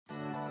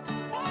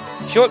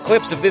Short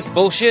clips of this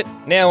bullshit,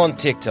 now on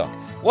TikTok.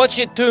 Watch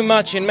it too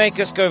much and make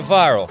us go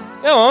viral.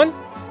 Go on,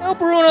 help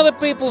ruin other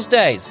people's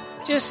days.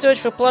 Just search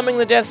for Plumbing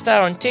the Death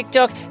Star on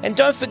TikTok, and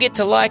don't forget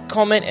to like,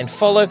 comment, and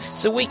follow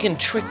so we can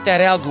trick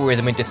that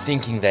algorithm into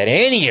thinking that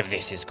any of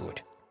this is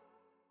good.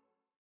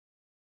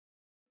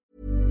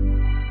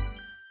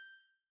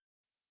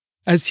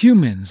 As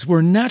humans,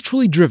 we're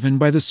naturally driven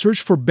by the search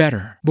for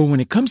better. But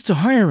when it comes to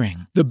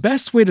hiring, the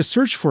best way to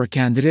search for a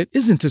candidate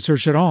isn't to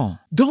search at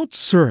all. Don't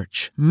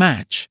search,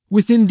 match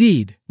with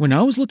Indeed. When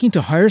I was looking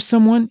to hire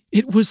someone,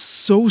 it was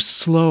so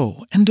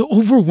slow and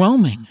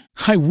overwhelming.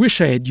 I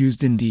wish I had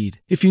used Indeed.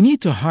 If you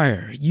need to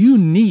hire, you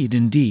need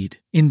Indeed.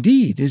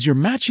 Indeed is your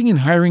matching and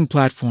hiring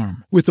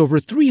platform with over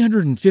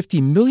 350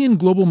 million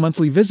global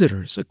monthly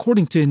visitors,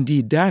 according to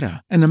Indeed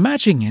data, and a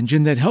matching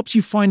engine that helps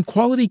you find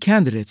quality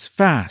candidates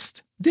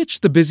fast.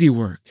 Ditch the busy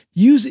work.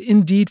 Use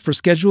Indeed for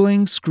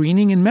scheduling,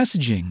 screening, and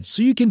messaging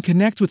so you can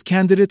connect with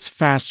candidates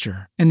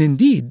faster. And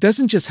Indeed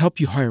doesn't just help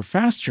you hire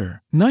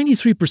faster.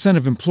 93%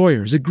 of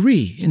employers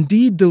agree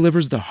Indeed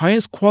delivers the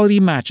highest quality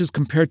matches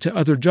compared to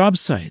other job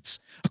sites,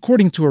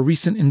 according to a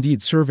recent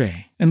Indeed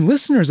survey. And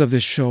listeners of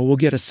this show will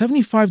get a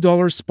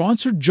 $75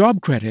 sponsored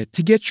job credit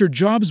to get your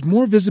jobs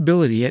more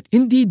visibility at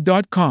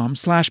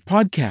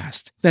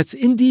Indeed.com/podcast. That's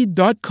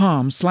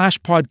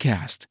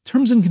Indeed.com/podcast.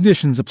 Terms and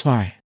conditions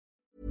apply.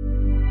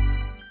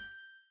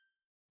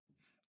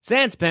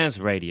 Sans Pants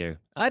Radio.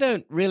 I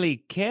don't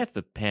really care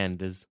for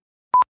pandas.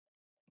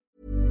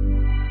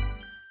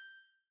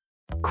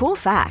 Cool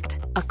fact,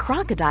 a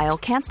crocodile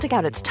can't stick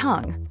out its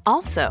tongue.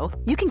 Also,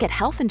 you can get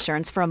health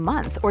insurance for a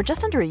month or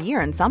just under a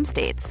year in some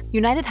states.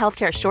 United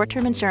Healthcare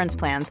short-term insurance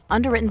plans,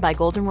 underwritten by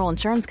Golden Rule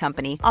Insurance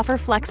Company, offer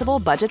flexible,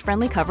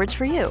 budget-friendly coverage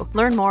for you.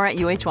 Learn more at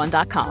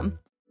UH1.com.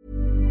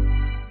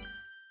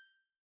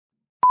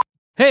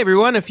 Hey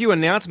everyone, a few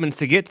announcements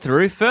to get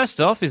through.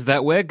 First off is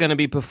that we're going to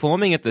be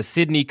performing at the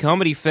Sydney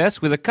Comedy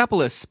Fest with a couple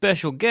of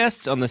special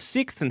guests on the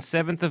 6th and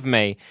 7th of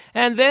May.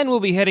 And then we'll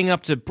be heading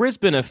up to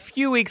Brisbane a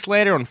few weeks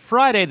later on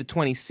Friday the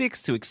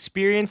 26th to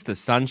experience the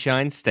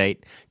Sunshine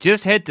State.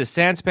 Just head to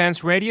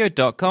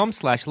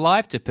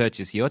sanspantsradio.com/live to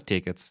purchase your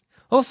tickets.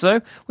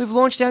 Also, we've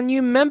launched our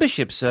new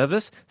membership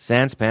service,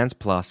 Sans Pants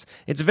Plus.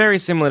 It's very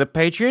similar to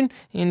Patreon.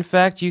 In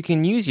fact, you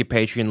can use your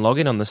Patreon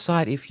login on the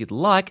site if you'd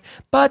like,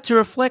 but to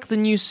reflect the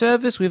new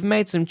service, we've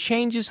made some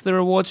changes to the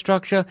reward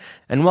structure,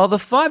 and while the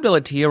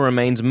 $5 tier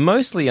remains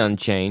mostly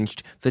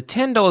unchanged, for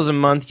 $10 a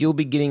month, you'll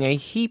be getting a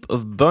heap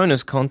of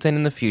bonus content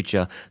in the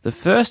future. The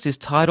first is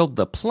titled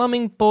The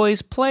Plumbing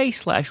Boys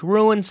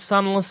Play/Ruin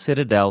Sunless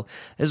Citadel,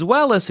 as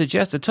well as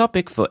suggest a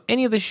topic for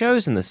any of the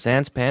shows in the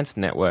Sans Pants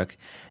network.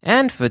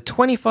 And for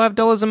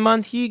 $25 a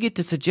month, you get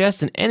to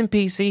suggest an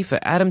NPC for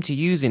Adam to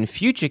use in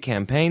future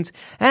campaigns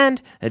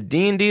and a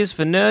D&D is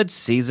for Nerds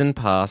Season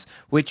Pass,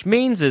 which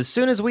means as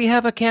soon as we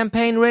have a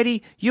campaign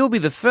ready, you'll be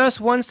the first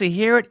ones to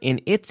hear it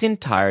in its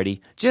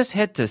entirety. Just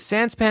head to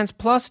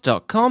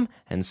sanspantsplus.com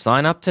and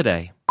sign up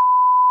today.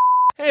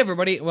 Hey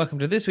everybody, welcome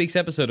to this week's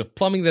episode of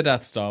Plumbing the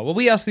Death Star, where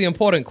we ask the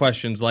important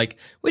questions like,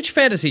 which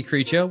fantasy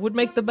creature would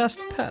make the best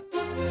pet?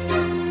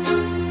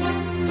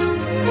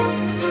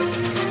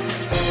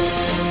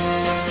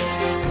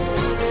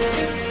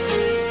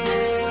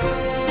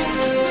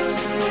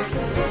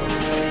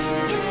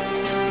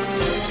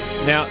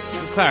 Now,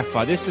 to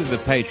clarify, this is a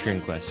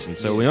Patreon question,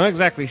 so we're not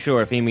exactly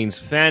sure if he means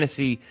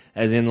fantasy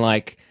as in,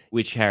 like,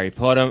 which Harry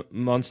Potter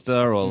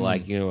monster or,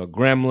 like, you know, a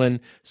gremlin.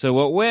 So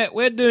what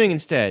we're doing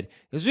instead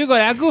is we've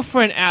got our good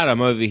friend Adam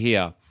over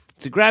here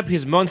to grab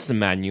his monster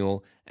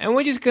manual, and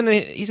he's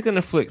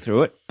gonna flick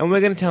through it, and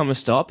we're gonna tell him to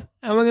stop,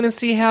 and we're gonna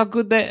see how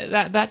good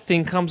that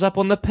thing comes up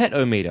on the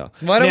pet-o-meter.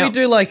 Why don't we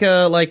do like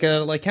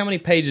how many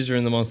pages are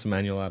in the monster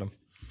manual, Adam?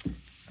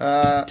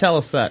 Tell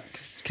us that.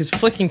 Because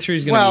flicking through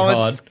is going to be hard.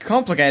 Well, it's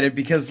complicated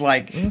because,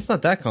 like... It's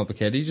not that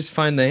complicated. You just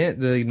find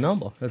the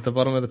number at the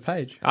bottom of the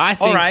page. I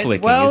think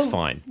flicking is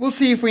fine. We'll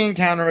see if we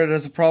encounter it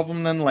as a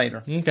problem then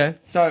later. Okay.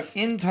 So,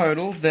 in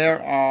total,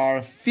 there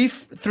are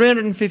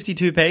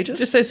 352 pages.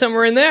 Just say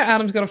somewhere in there.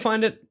 Adam's got to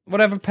find it.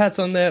 Whatever pet's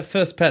on there,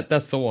 first pet,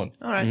 that's the one.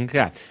 All right.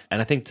 Okay.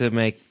 And I think to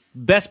make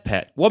best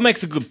pet, what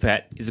makes a good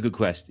pet is a good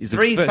question.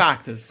 Three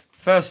factors.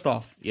 First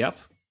off. Yep.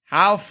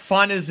 How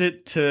fun is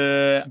it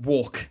to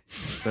walk?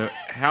 So,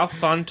 how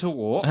fun to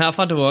walk. How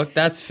fun to walk,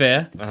 that's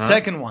fair. Uh-huh.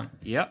 Second one.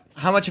 Yep.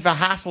 How much of a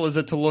hassle is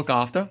it to look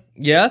after?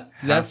 Yeah,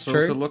 that's Hassle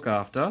true. to look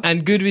after.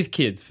 And good with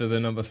kids for the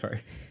number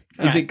 3.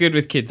 Is it good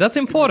with kids? That's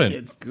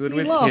important. Good We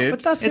with laugh, kids.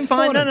 but that's It's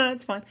fine. important. No,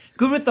 it's fine.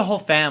 Good with the whole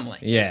family.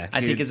 Yeah.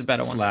 I think is a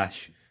better one.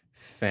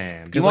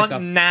 /fam. You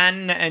want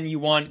Nan and you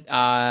want...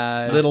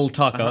 Little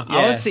Tucker.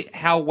 I want to see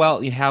how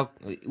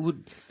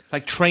would...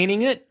 Like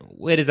training it,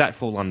 where does that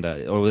fall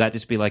under? Or would that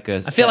just be like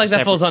a... I feel like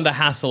that falls under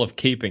hassle of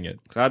keeping it.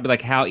 So I'd be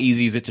like, how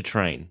easy is it to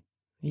train?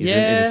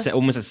 Is it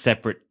almost a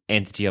separate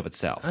entity of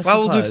itself?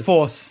 Well, we'll do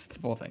four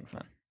things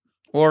then.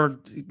 Or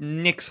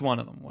nix one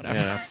of them, whatever.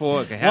 Yeah,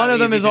 one of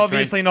them is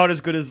obviously not as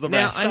good as the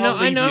rest.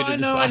 I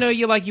know.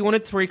 You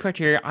wanted 3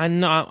 criteria. I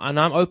know, and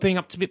I'm opening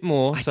up to a bit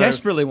more. I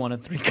desperately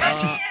wanted 3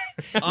 criteria.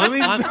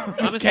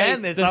 I'm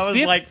Can this? I was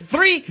like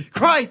 3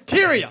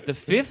 criteria. the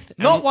fifth,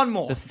 Not one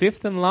more. The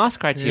fifth and last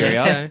criteria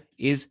Yeah.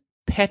 is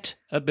pet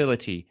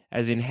ability,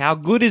 as in how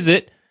good is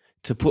it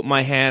to put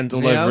my hands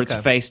all Yeah, over okay.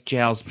 its face,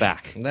 jowls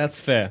back. That's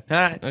fair. All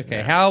right.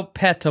 Okay, how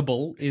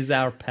petable is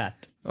our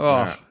pet?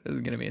 Oh, this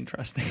is going to be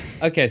interesting.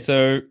 Okay,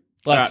 so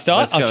let's right, start.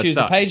 let's go, I'll choose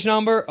start. a page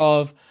number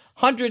of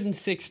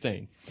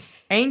 116.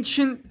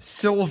 Ancient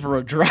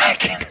silver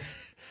dragon.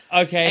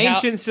 Okay,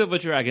 Ancient silver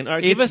dragon. All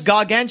right, give It's us.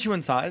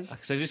 gargantuan sized.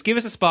 So just give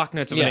us a spark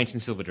notes of Yeah. an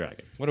ancient silver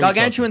dragon. what are we talking?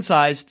 Gargantuan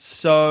sized,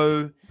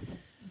 so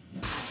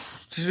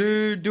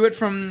to do it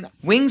from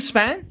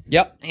wingspan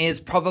Yep. is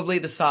probably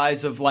the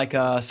size of like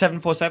a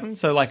 747,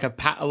 so like a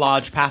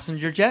large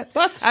passenger jet.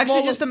 That's actually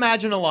smaller- just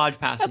imagine a large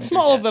passenger That's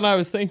smaller jet. than I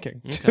was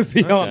thinking, to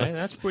be Okay, honest.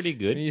 that's pretty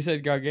good. You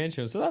said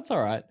gargantuan, so that's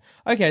all right.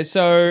 Okay,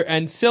 so,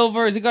 and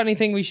silver, has it got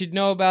anything we should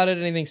know about it?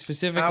 Anything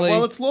specifically?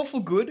 Well, it's lawful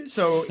good,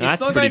 so That's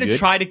it's not going pretty to good.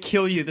 try to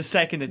kill you the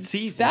second it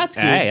sees you. That's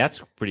good. Hey,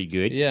 that's pretty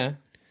good. Yeah.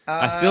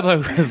 I feel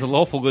though, as a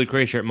lawful good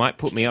creature, it might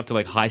put me up to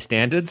like high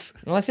standards.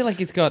 Well, I feel like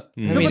it's got...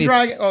 I Silver mean,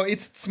 dragon. Oh,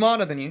 it's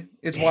smarter than you.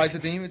 It's wiser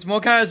than you. It's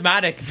more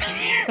charismatic.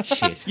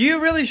 Shit.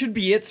 You really should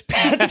be its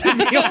pet, to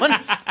be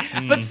honest.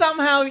 But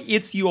somehow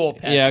it's your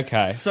pet. Yeah,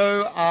 okay.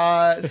 So,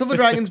 silver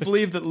dragons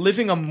believe that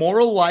living a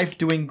moral life,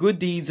 doing good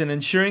deeds, and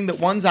ensuring that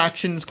one's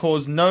actions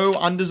cause no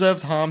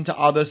undeserved harm to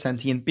other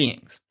sentient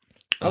beings.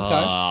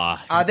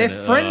 Okay.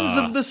 They're friends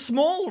of the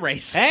small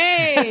race.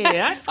 Hey,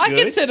 that's good.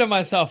 I consider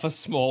myself a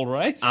small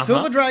race.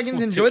 Silver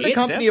dragons enjoy the it,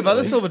 company of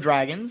other definitely. silver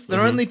dragons.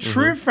 Their only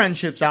true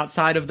friendships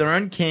outside of their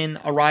own kin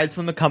arise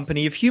from the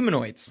company of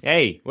humanoids.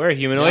 Hey, we're a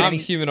humanoid. I'm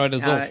humanoid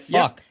as well. Yep.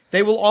 Fuck.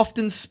 They will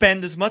often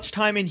spend as much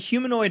time in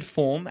humanoid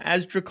form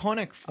as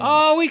draconic form.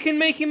 Oh, we can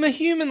make him a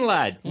human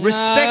lad.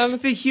 Respect Um,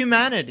 for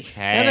humanity.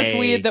 And it's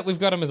weird that we've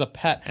got him as a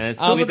pet. And it's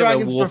Silver weird that we're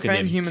dragons walking befriend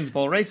him. humans of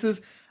all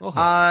races.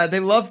 They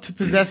love to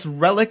possess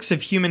relics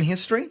of human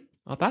history.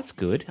 Oh, that's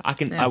good. I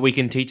can. We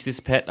can teach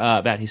this pet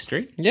about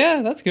history.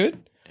 Yeah, that's good.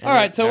 All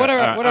right, so what are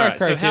All our right,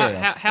 so criteria?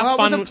 how Well,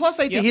 fun? with a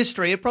plus 8 Yep. to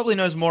history, it probably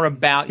knows more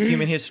about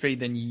human history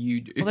than you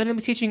do. Well, then it'll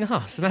be teaching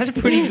us, and that's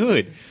pretty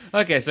good.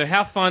 Okay, so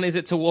how fun is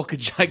it to walk a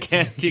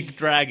gigantic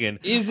dragon?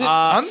 Is it-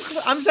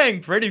 I'm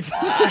saying pretty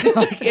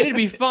fun. It'd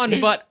be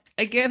fun, but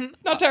again,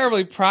 Not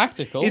terribly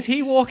practical. is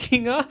he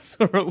walking us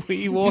or are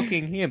we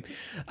walking him?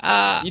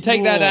 You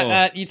take that.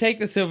 whoa. You take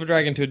the silver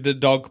dragon to the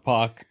dog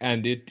park,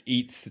 and it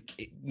eats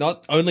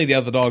not only the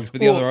other dogs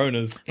but the Well, other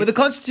owners. With a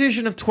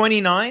constitution of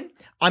 29,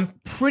 I'm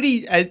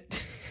pretty...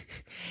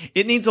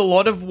 it needs a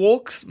lot of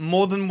walks,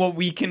 more than what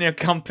we can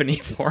accompany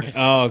for it.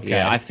 Oh, okay.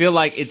 Yeah, I feel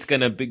like it's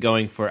gonna be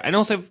going for it, and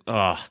also,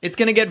 It's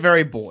going to get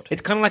very bored.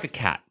 it's kind of like a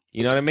cat.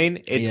 You know what I mean?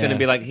 It's Yeah. going to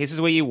be like, this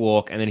is where you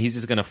walk, and then he's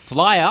just going to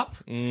fly up,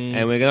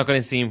 and we're not going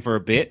to see him for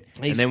a bit,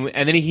 and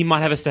then he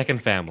might have a second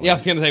family. Yeah, I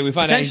was going to say we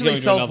find out he's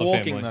Potentially going to another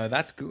self-walking, family. though.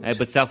 That's good.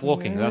 But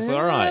self-walking, that's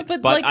all right.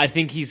 but But like- I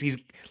think he's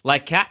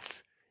like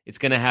cats. It's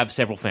going to have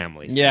several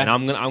families. Yeah. and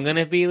I'm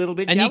gonna be a little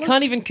bit. And jealous. you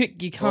can't even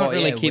you can't Oh,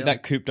 really yeah, keep will.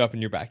 that cooped up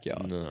in your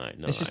backyard. No,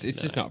 It's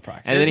just not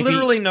practical. And then There's if he-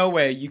 literally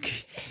nowhere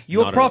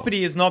your Not at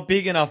property is not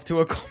big enough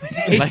to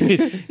accommodate Like, you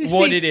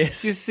what see- it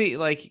is. You see,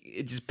 like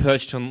it just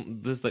perched on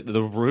this, like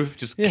the roof,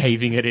 just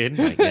caving it in.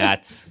 Like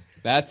that's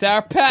That's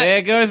our pet.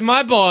 there goes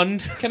my bond.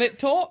 Can it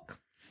talk?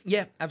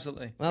 Yeah,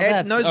 absolutely. Well, It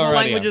that's knows more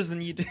already languages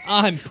than you do.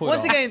 I'm put Once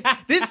off. again,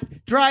 this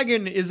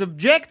dragon is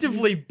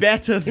objectively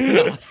better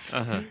than us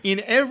in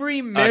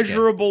every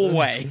measurable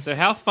way. So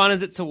how fun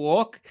is it to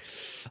walk?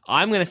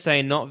 I'm going to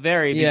say not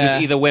very, because Yeah.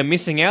 either we're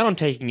missing out on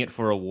taking it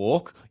for a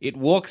walk, it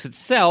walks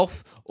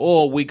itself,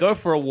 or we go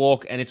for a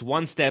walk and it's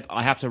one step.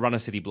 I have to run a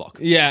city block.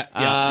 Yeah.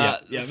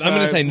 So, I'm going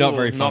to say not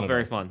very fun. Not at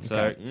very all. fun.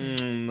 So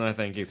no,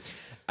 thank you.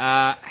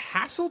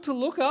 Hassle to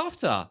look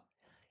after.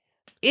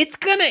 It's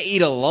gonna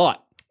eat a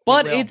lot.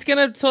 But will. it's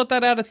going to sort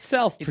that out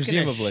itself, It's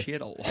presumably. gonna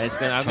shit a lot. It's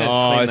gonna. I'm Oh,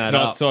 gonna clean it's that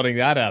not up. sorting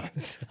that out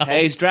itself.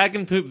 Hey, is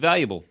dragon poop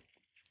valuable?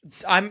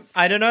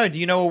 I don't know. Do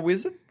you know a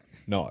wizard?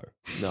 No.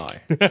 No,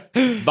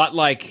 but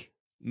like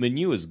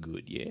manure's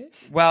good. Yeah.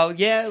 Well,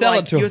 yeah. Sell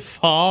like it to you're- a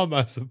farm,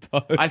 I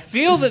suppose. I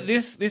feel that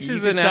this You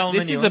is could sell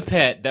this is manure. a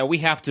pet that we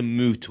have to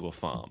move to a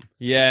farm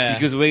yeah.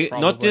 because we're not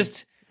Probably.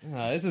 just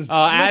this is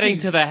adding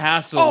to the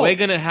hassle. We're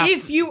gonna have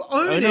if to you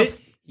own a it, f-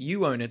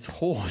 you own its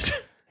hoard.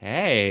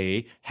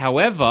 Hey,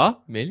 however,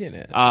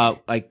 millionaire.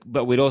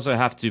 but we'd also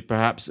have to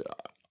perhaps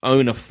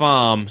own a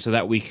farm so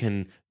that we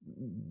can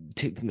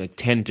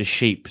tend to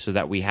sheep so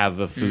that we have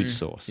a food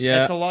source.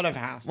 yeah. It's a lot of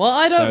hassle. Well,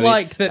 I don't So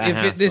like it's that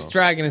a if this hassle.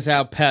 dragon is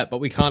our pet, but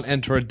we can't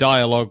enter a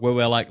dialogue where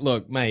we're like,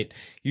 look, mate,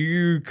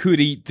 you could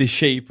eat the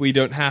sheep. We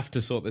don't have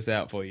to sort this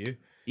out for you.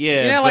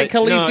 Yeah, You know, like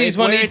but Khaleesi's if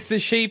one where eats it's- the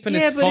sheep and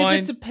yeah, it's but fine. if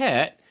it's a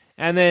pet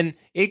and then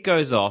it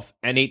goes off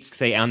and eats,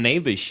 say, our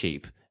neighbour's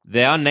sheep,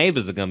 our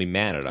neighbours are going to be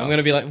mad at us. I'm going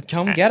to be like,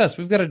 come get us.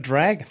 We've got a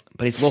dragon.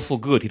 but he's lawful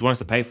good. He'd want us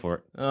to pay for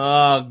it.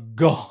 Oh,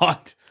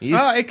 God.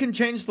 He's- It can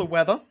change the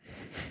weather.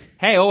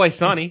 Hey, Always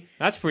Sunny.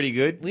 That's pretty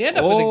good. We end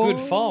up with a good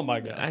farm, I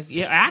guess.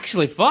 Yeah,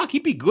 actually, fuck,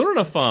 he'd be good on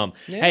a farm.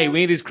 Hey, we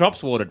need these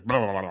crops watered. Blah,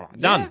 blah, blah, blah.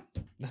 Done.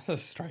 That's a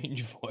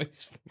strange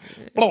voice.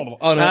 Oh, no,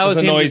 That that was was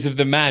the him noise just- of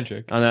the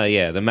magic. Oh, no,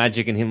 yeah, the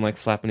magic in him, like,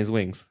 flapping his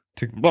wings.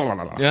 Blah, blah,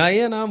 blah, blah.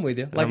 Yeah, no, I'm with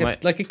you. I'm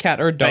like, Like a cat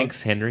or a dog.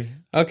 Thanks, Henry.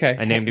 Okay.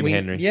 I named him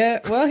Henry. Yeah,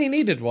 well, he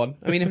needed one.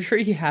 I mean, I'm sure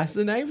he has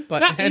a name, but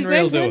Nah, his Henry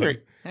will name's do Henry.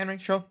 it. Henry,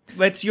 sure.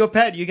 It's your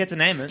pet. You get to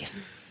name it.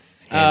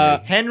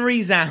 Henry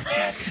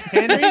Zamet.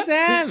 Henry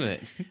Zamet.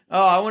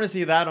 Oh, I want to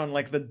see that on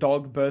like the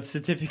dog birth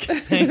certificate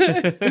thing.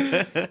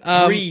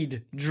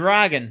 Breed,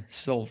 dragon,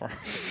 silver.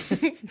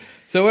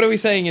 So what are we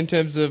saying in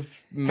terms of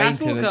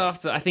Hassle maintenance?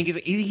 after, I think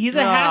he's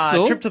a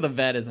hassle. Trip to the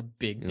vet is a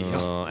big deal.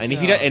 Oh, and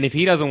if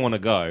he doesn't want to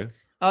go, You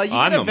I'm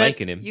get a not vet-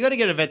 making him. You got to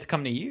get a vet to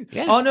come to you.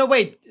 Yeah. Oh no,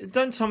 wait!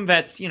 Don't some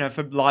vets,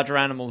 for larger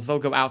animals, they'll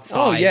go outside.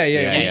 Oh, yeah.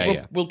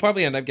 Yeah. We'll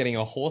probably end up getting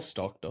a horse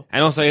doctor.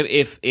 And also,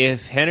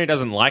 if Henry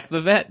doesn't like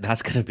the vet,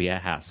 that's going to be a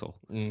hassle.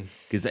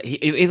 Because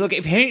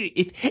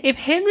if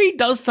Henry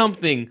does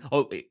something,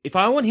 or if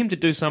I want him to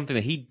do something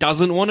that he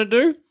doesn't want to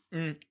do,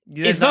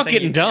 it's not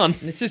getting done.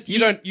 It's just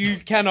you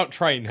cannot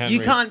train Henry. You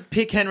can't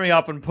pick Henry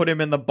up and put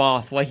him in the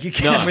bath like you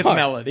can with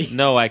Melody.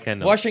 No, I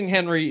cannot. Washing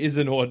Henry is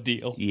an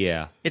ordeal.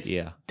 Yeah, It's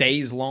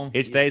days long.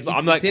 It's days. I'm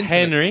it's like, infinite.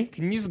 Henry,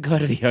 can you just go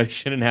to the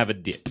ocean and have a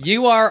dip?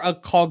 You are a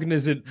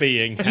cognizant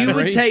being, Henry. You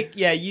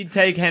would you'd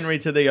take Henry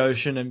to the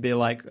ocean and be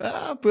like,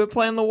 we're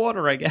playing the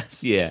water, I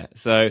guess. Yeah,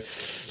 so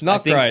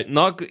Not I think great.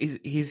 Not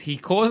he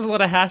causes a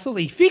lot of hassles.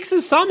 He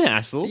fixes some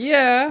hassles.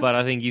 Yeah. but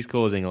I think he's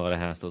causing a lot of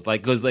hassles.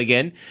 Like, because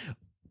again,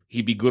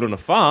 he'd be good on a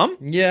farm.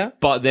 Yeah.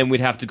 But then we'd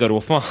have to go to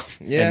a farm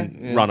Yeah.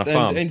 and run a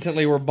farm. And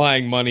instantly we're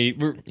buying money.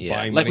 We're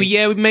buying Like,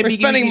 money. maybe we're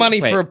spending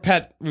money wait. for a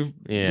pet.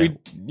 Yeah.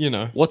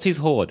 What's his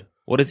hoard?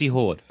 What does he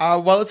hoard?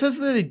 Well, it says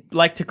that they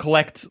like to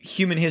collect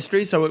human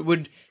history, so it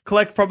would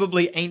collect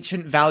probably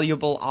ancient,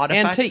 valuable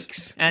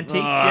artifacts.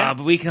 Antiques, yeah.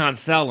 But we can't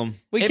sell them.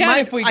 We It can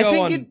might- if we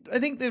go on. I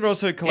think they'd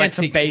also collect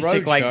some Antiques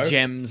basic like Roadshow.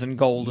 gems and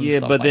gold and Yeah,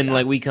 stuff but then that.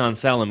 like we can't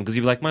sell them because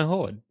he'd be like my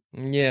hoard.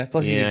 Yeah.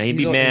 Plus Yeah, he'd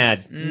be he's- mad.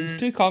 He's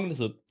too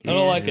cognizant. I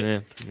don't like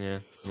it. Yeah.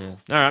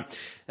 All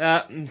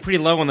right. Pretty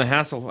low on the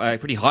hassle.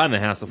 Pretty high on the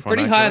hassle front.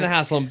 Pretty high on actually. the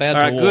hassle and bad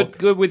All to right. walk.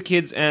 Good with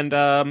kids and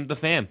the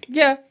fam.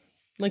 Yeah.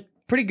 Like,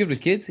 pretty good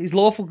with kids. He's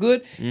lawful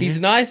good. He's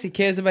nice. He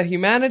cares about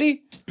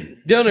humanity.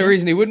 The only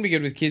reason he wouldn't be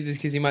good with kids is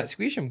because he might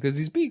squish him because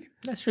he's big.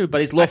 That's true, but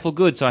he's lawful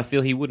good, so I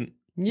feel he wouldn't.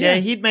 Yeah,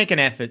 he'd make an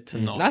effort to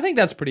not. I think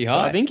that's pretty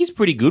high. I think he's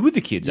pretty good with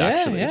the kids, Yeah,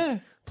 actually. yeah.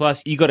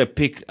 Plus, you got to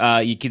pick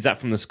your kids up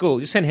from the school.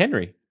 Just send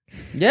Henry.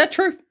 Yeah,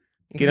 true.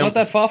 It's Get not him-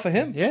 that far for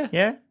him. Yeah.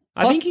 Yeah.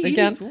 I Plus, think he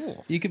again,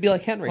 Ooh. you could be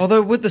like Henry.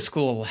 Although, would the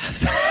school allow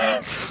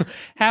that?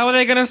 How are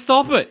they going to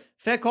stop it?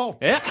 Fair call.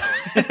 Yeah.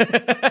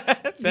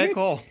 Fair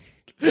call.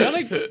 The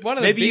only- one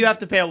of the Maybe big- you have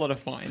to pay a lot of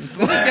fines.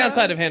 The big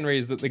downside of Henry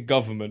is that the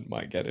government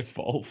might get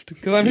involved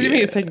because I'm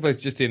assuming it's taking place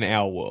just in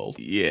our world.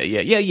 Yeah.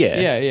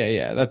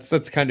 Yeah.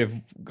 That's kind of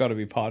got to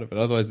be part of it.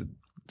 Otherwise,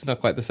 it's not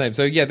quite the same.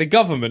 So yeah, the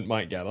government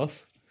might get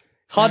us.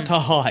 Hard to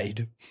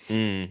hide.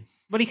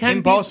 But he can't.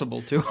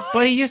 Impossible to.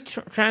 But he just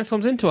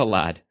transforms into a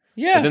lad.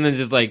 Yeah. But then there's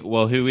just like,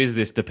 well, who is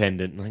this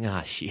dependent?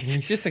 Like, shit.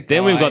 He's just a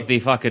Then we've guy. got the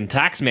fucking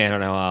tax man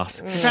on our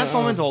ass.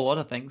 Transform into a lot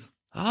of things.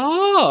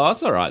 Oh,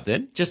 that's all right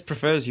then. Just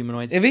prefers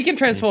humanoids. If he can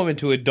transform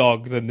into a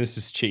dog, then this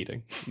is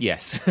cheating.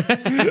 Yes.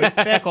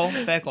 Fair call.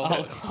 Fair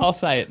call. I'll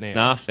say it now.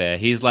 Nah, fair.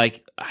 He's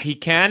like, he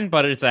can,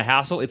 but it's a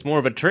hassle. It's more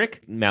of a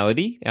trick.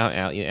 Melody,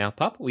 our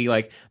pup, we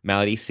like,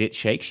 Melody, sit,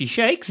 shake. She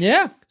shakes.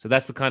 Yeah. So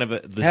that's the kind of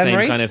the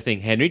Henry? same kind of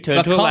thing. Henry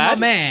turns to a Become lad.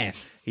 a man.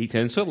 He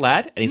turns to a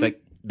lad, and he's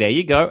like, there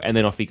you go. And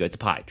then off he goes. It's a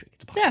pie trick.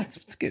 It's a pie Yeah,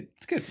 it's good.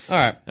 It's good. All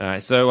right. All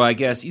right, so I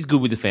guess he's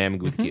good with the fam and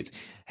good with the kids.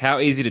 How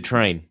easy to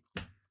train?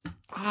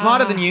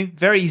 Smarter than you.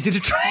 Very easy to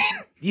train.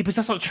 Yeah, but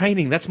that's not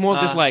training. That's more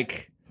of this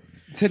like...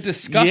 It's a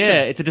discussion.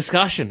 Yeah, it's a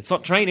discussion. It's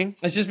not training.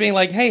 It's just being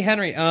like, hey,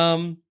 Henry,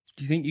 do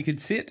you think you could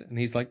sit? And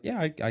he's like,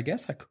 yeah, I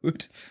guess I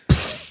could.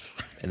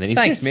 And then he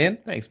Thanks, sits. man.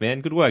 Thanks,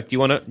 man. Good work. Do you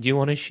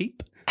want a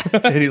sheep?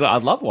 And he's like,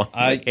 I'd love one.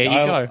 Like, here you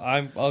go.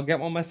 I'll get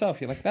one myself.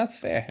 You're like, that's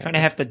fair. Trying to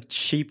have the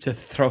sheep to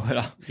throw it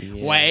up.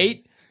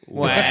 Wait.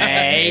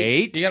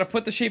 Wait. You got to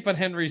put the sheep on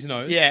Henry's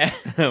nose. Yeah.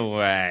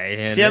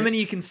 Wait. See how many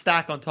you can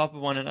stack on top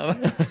of one another?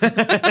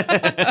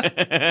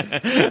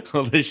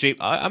 Well, the sheep.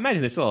 I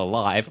imagine they're still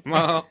alive.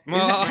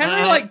 Is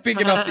Henry like big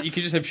enough that you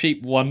could just have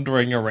sheep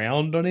wandering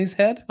around on his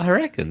head? I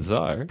reckon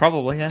so.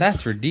 Probably, yeah.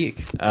 That's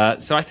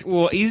ridiculous.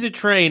 So easy to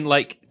train.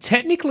 Like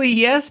technically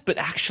yes, but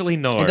actually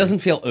no. It doesn't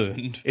feel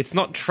earned. It's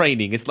not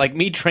training. It's like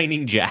me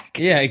training Jack.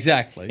 Yeah,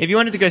 exactly. If you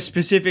wanted to go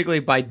specifically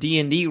by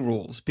D&D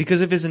rules,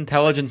 because of his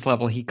intelligence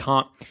level, he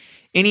can't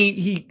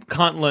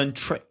learn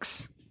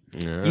tricks.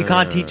 You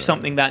can't teach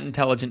something that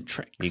intelligent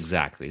tricks.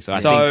 Exactly. So I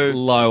So- think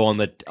low on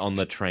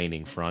the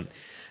training front.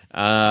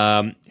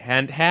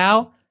 And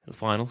how the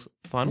final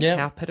Yeah.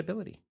 how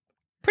petability.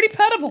 Pretty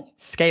petable.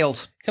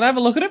 Scales. Can I have a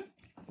look at him?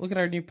 Look at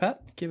our new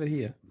pet. Give it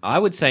here. I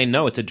would say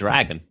no. It's a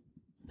dragon.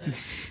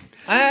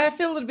 I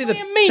feel it'd be the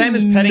What do you mean, same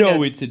as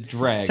petting it's a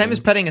dragon. same as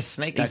petting a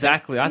snake. I think.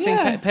 Exactly. I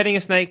think petting a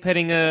snake,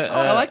 petting a. Oh,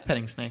 I like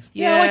petting snakes.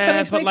 Yeah, I like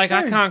petting but snakes like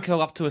I too. can't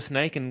curl up to a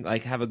snake and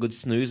like have a good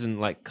snooze and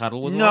like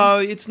cuddle with one. No,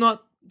 it's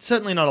not.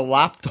 Certainly not a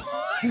lap dog.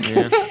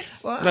 Yeah.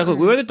 Well, Like, look,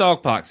 we were at the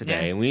dog park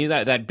today, Yeah. and we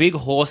that big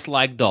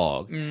horse-like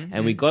dog,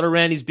 and we got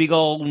around his big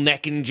old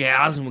neck and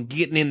jowls, and we're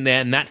getting in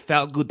there, and that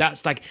felt good.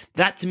 That's like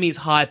that to me is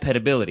high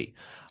petability.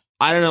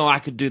 I don't know. I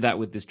could do that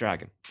with this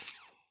dragon.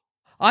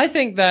 I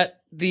think that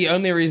the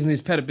only reason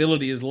his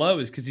petability is low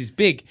is because he's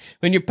big.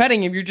 When you're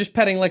petting him, you're just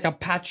petting like a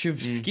patch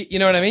of skin. You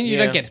know what I mean? You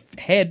Yeah. don't get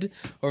head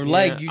or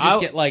leg. You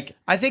just get like.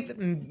 I think that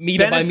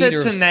Meter by benefits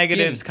meter of and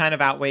negatives skin. kind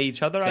of outweigh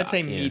each other. I'd say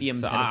Yeah. medium.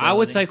 So petability. I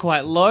would say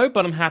quite low,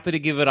 but I'm happy to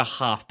give it a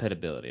half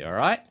petability. All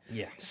right.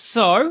 Yeah.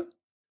 So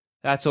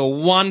that's a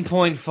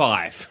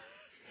 1.5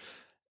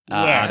 Yeah,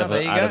 out of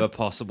there you a go.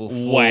 possible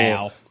 4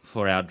 Wow.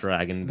 for our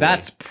dragon. Boy.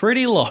 That's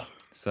pretty low.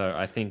 So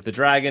I think the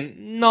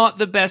dragon not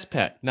the best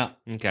pet. No.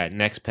 Okay,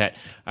 next pet.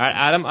 All right,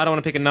 Adam. I don't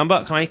want to pick a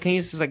number. Can you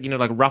just like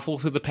like ruffle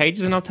through the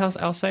pages and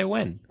I'll say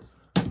when.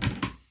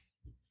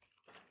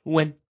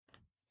 When.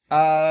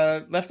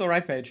 Left or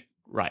right page.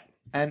 Right.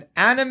 An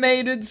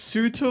animated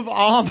suit of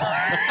armor.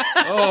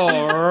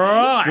 All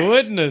right.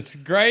 Goodness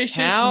gracious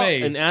How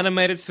me. an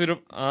animated suit of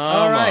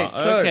armor. right,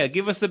 so- okay,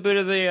 give us a bit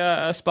of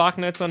the spark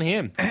notes on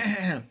him.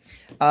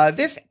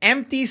 This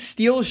empty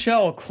steel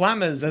shell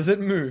clamors as it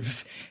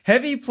moves,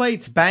 heavy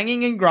plates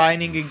banging and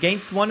grinding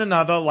against one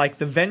another like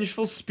the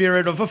vengeful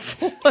spirit of a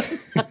fallen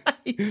knight.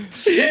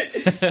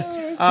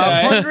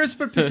 Ponderous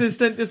but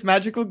persistent, this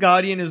magical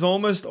guardian is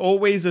almost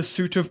always a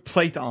suit of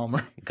plate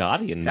armor.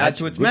 Guardian. Add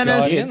to its Good menace.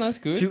 guardian. that's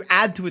good. To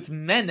add to its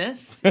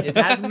menace, it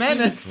has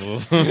menace.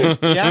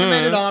 The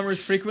animated armor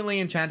is frequently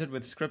enchanted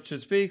with scripture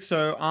speak,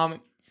 so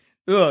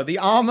the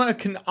armor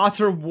can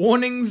utter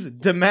warnings,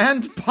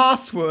 demand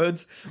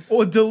passwords,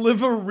 or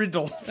deliver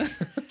riddles.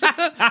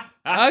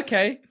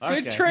 Okay.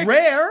 Good Okay. tricks.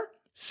 Rare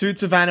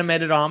suits of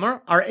animated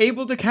armor are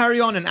able to carry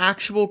on an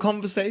actual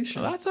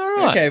conversation. That's all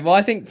right. Okay, well,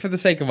 I think for the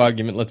sake of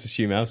argument, let's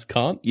assume ours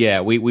can't.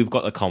 Yeah, we've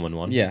got a common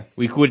one. Yeah.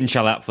 We couldn't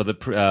shell out for the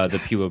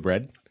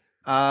purebred.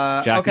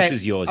 Jack, okay. this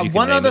is yours. You can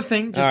One name other it.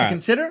 thing just All to right.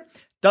 consider: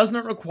 does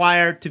not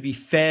require to be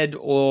fed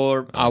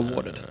or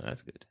watered.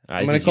 That's good. All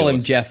right, I'm going this to call is him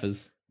yours.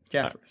 Jeffers.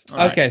 Jeffers.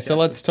 All Okay, right, so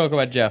let's talk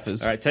about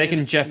Jeffers. All right,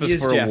 taking Jeffers He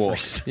is for a walk.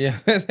 Jeffers. Yeah,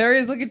 there he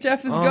is. Look at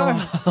Jeffers go.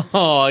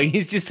 Oh,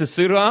 he's just a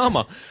suit of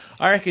armor.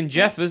 I reckon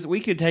Jeffers,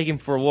 we could take him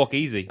for a walk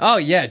easy. Oh,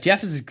 yeah,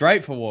 Jeffers is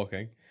great for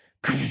walking.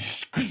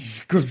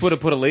 Just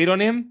put a lead on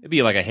him. It'd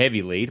be like a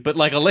heavy lead, but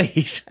like a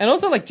lead. And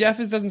also, like,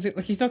 Jeffers doesn't seem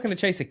like he's not going to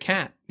chase a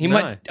cat. He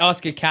No. might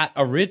ask a cat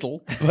a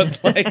riddle, but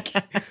like,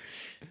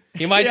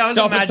 he See, might I was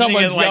stop at imagining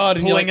someone's it, like, yard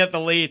and you're pulling like, at the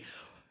lead,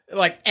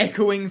 like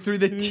echoing through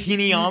the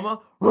tinny armor.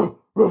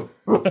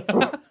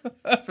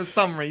 For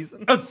some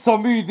reason. "Answer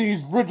me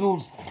these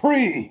riddles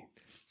 3.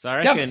 So I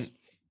reckon Jeffers,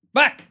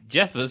 back.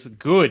 Jeffers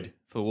good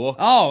for walks.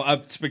 Oh,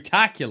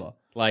 spectacular.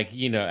 Like,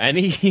 and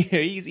he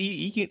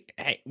can.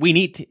 Hey,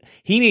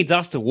 he needs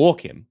us to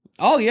walk him.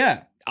 Oh,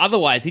 yeah.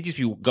 Otherwise, he'd just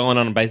be going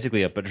on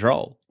basically a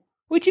patrol,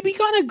 which would be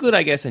kind of good,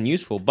 I guess, and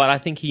useful. But I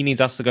think he needs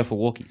us to go for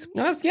walkies.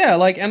 Yeah,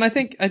 like, and I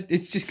think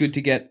it's just good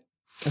to get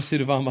a suit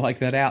of armor like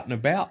that out and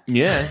about.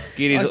 Yeah,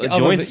 get his Like,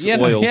 joints yeah,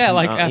 oiled. yeah,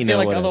 like I feel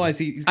like whatever. otherwise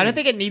he's. I don't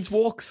think it needs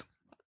walks.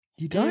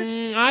 you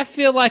don't. I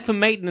feel like for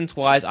maintenance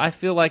wise, I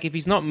feel like if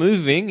he's not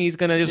moving, he's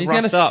gonna just He's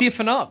going to rust up.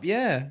 stiffen up.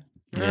 Yeah.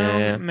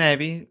 Yeah.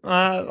 Maybe.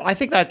 I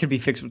think that could be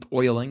fixed with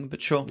oiling, but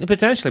sure.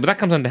 Potentially, but that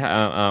comes under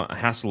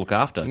Hass to look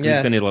after. 'Cause Yeah. He's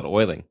going to need a lot of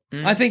oiling.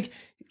 I think.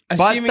 But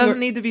Assuming it doesn't we're-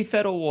 need to be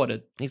fed or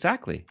watered.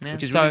 Exactly, Yeah,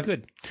 which is so- really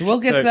good. We'll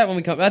get So- to that when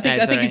we come. I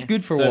think sorry. it's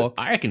good for So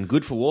walks. I reckon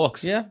good for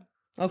walks. Yeah.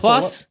 I'll call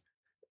Plus,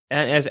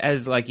 and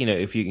as like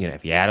if you're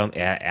out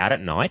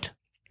at night. it.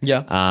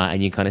 Yeah.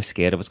 And you're kind of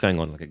scared of what's going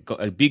on. Like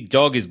a big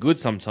dog is good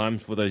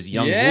sometimes for those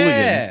young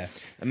Yeah. hooligans.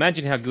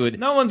 Imagine how good.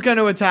 No one's going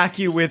to attack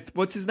you with,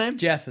 what's his name?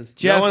 Jeffers.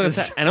 No one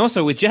Jeffers. and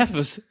also with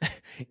Jeffers,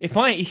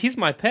 he's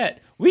my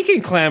pet, we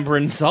can clamber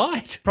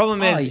inside.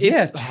 Problem is, Oh,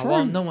 yeah,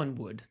 well, true. no one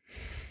would.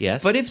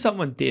 Yes, But if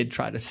someone did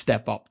try to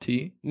step up to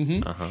you,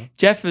 uh-huh.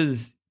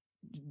 Jeffers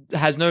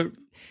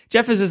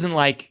isn't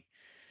like,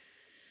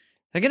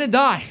 they're going to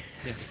die.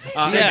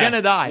 They're going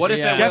to die. What if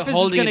Yeah. we're Jeffers is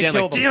holding going it to down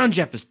kill like, them. down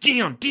Jeffers,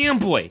 down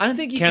boy. I don't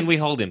think you can can- we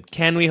hold him?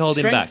 Can we hold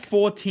him Strength back?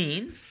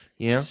 14.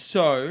 Yeah,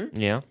 So,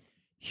 yeah.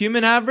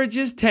 human average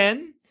is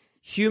 10.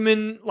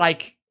 Human,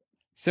 like,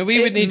 So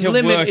we would need to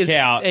limit work is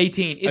out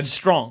 18. It's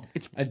strong.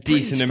 It's a pretty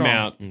decent strong.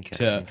 amount Okay,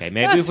 to. okay.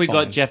 Maybe That's if we fine.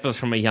 got Jeffers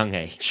from a young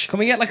age. Can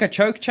we get like a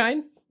choke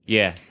chain?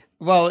 Yeah.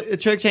 Well, a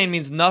choke chain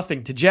means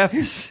nothing to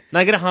Jeffers.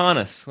 No, get a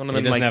harness. One of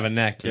He them doesn't like, have a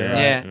neck. You're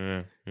Yeah.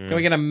 right. Yeah. Can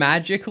we get a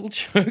magical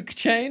choke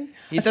chain?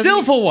 He A doesn't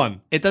silver one.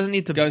 It doesn't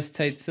need to. Ghost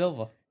Tate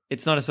Silver.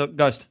 It's not a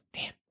ghost.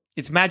 Damn.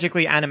 It's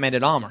magically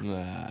animated armor.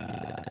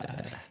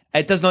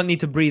 It does not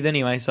need to breathe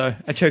anyway, so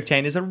a choke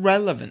chain is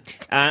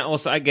irrelevant.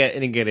 Also, I get,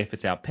 and again, if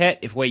it's our pet,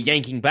 if we're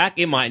yanking back,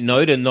 it might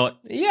know to not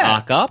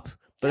arc up.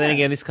 But then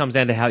again, this comes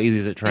down to how easy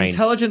is it trained.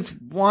 Intelligence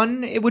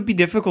 1, it would be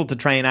difficult to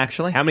train,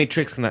 actually. How many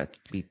tricks can that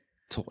be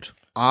taught?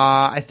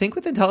 I think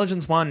with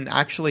intelligence 1,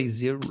 actually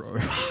 0.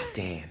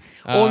 Damn.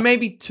 Or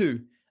maybe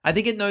 2. I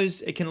think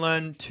it can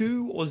learn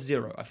 2 or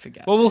 0. I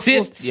forget. Well,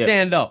 Sit,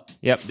 stand up.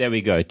 Yep, there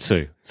we go.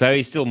 2. So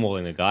he's still more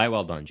than a guy.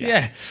 Well done,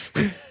 Jack.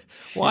 Yeah.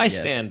 Why Yes.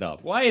 stand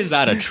up? Why is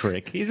that a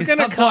trick? He's going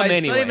to Otherwise, come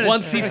anyway. even a-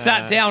 Once he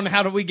sat down,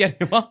 how do we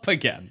get him up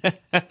again?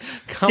 Come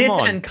Sit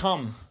on. and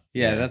come.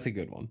 Yeah, that's a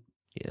good one.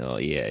 Oh,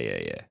 yeah.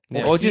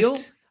 Or Or heel,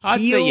 just, I'd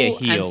say, yeah, heel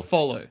heel. and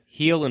follow.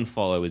 Heel and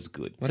follow is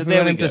good. What So if we there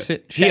want we him go. to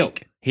sit- Heel.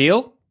 shake?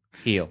 Heel.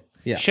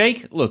 Yeah.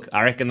 Shake. Look,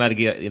 I reckon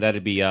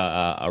that'd be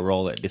a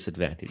roll at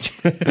disadvantage.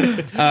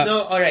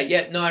 No, all right.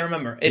 Yeah, no, I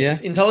remember. It's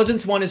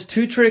intelligence 1 is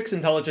 2 tricks.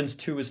 Intelligence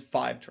 2 is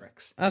 5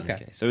 tricks.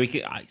 Okay. So we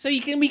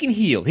can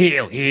heal.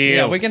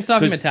 Yeah, we can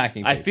stop him 'Cause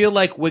attacking I people. feel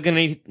like we're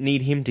gonna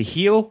need him to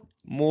heal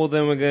more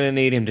than we're gonna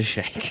need him to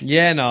shake.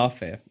 Yeah, no,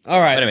 fair. All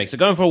right. Anyway, so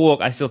going for a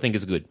walk, I still think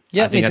is good.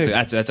 Yeah, I think me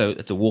that's too.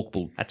 a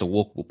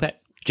walkable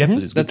pet.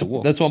 Jeffers is good That's to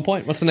walk. that's 1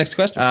 point. What's the next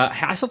question?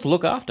 Hassle to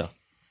look after.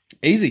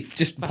 Easy.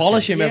 Just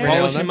polish him every now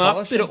Polish and him then. up,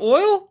 Polish bit him. of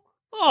oil.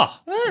 Oh,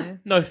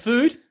 no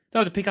food.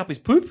 Don't have to pick up his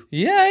poop.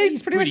 Yeah,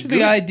 he's pretty much pretty the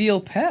good.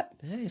 ideal pet.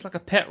 Yeah, he's like a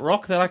pet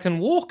rock that I can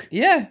walk.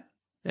 Yeah.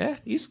 Yeah,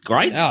 he's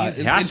great. Oh, He's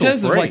in hassle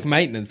terms free. of like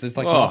maintenance, there's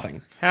like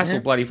nothing. Hassle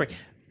bloody free.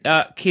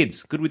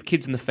 Kids, good with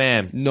kids in the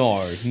fam.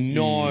 No.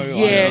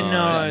 Yeah,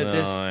 I- no,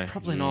 there's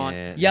probably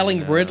not.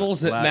 Yelling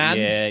riddles at Nan.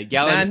 Yeah,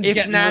 yelling. Nan's If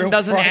getting Nan real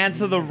doesn't frightened.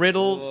 answer the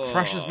riddle,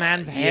 crushes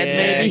Nan's head, Yeah,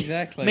 maybe.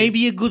 Exactly.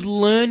 Maybe a good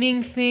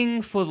learning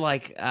thing for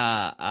like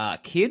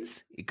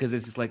kids because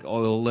it's just like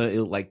it'll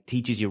like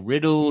teaches you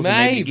riddles and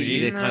then you get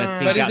you to kind of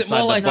think But is it outside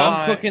more like the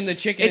box. I'm cooking the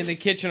chicken in It's- the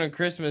kitchen on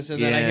Christmas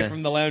and then I Yeah. hear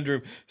from the lounge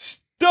room,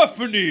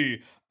 Stephanie,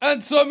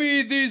 answer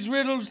me these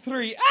riddles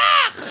 3.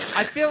 Ah!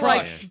 I feel Crush.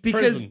 like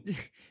because Prison.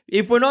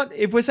 if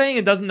we're saying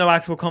it doesn't know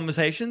actual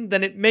conversation,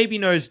 then it maybe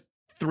knows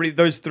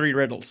those 3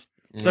 riddles.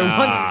 So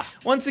Nah.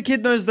 once the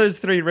kid knows those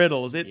 3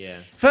 riddles, Yeah.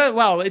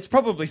 it's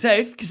probably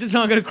safe because it's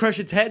not going to crush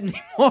its head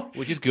anymore.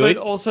 Which is good.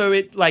 But also,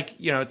 it's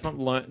not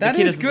learn. That the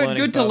kid is isn't good. learning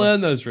Good to further.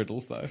 learn those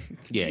riddles, though.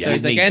 Yeah, So you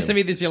he's like, need answer them.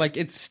 me this. You're like,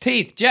 it's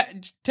teeth.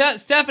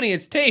 Stephanie,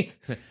 it's teeth.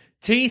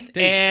 Teeth,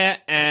 air,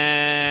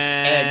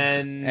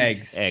 and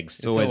Eggs. Eggs. It's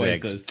It's always always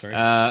eggs. those 3.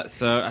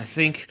 So I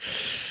think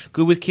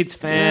good with kids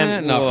fam. Yeah,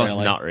 not Oh,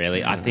 really. Not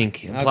really. I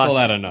think. I'd call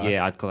that a no.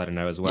 Yeah, I'd call that a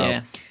no as well.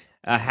 Yeah.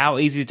 How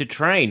easy to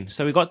train?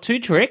 So we got 2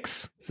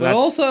 tricks. So But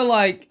that's- also,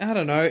 like, I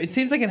don't know. It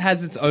seems like it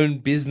has its own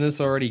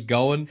business already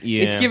going.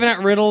 Yeah. It's giving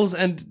out riddles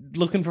and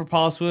looking for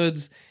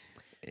passwords.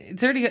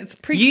 It's already. It's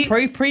pre.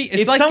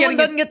 It's If like someone getting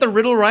doesn't get the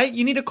riddle right,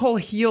 you need to call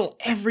heal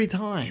every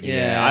time.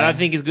 Yeah, I don't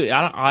think it's good.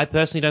 I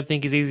personally don't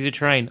think it's easy to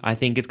train. I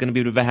think it's going to be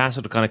a bit of a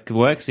hassle to kind of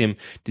work him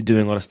to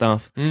doing a lot of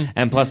stuff.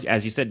 And plus,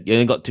 as you said, you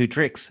only got 2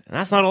 tricks, and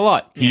that's not a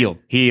lot. Heal.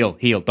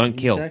 Don't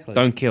kill. Exactly.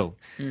 Don't kill.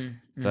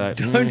 So Don't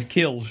kill. don't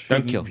kill.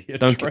 shouldn't be a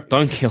Don't trick.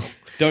 don't kill.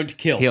 Don't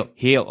kill.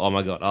 Heal. Oh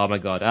my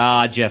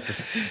god.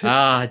 Jeffers.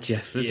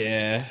 Jeffers.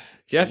 Yeah.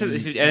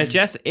 Jeffers.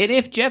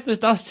 If Jeffers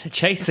does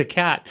chase a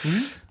cat,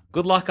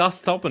 good luck us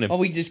stopping him. Oh,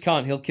 we just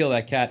can't. He'll kill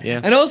that cat.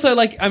 Yeah. And also,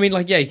 like, I mean,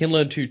 like, yeah, you can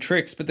learn 2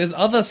 tricks, but there's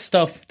other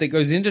stuff that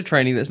goes into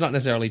training that's not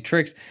necessarily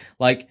tricks.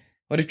 Like,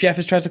 what if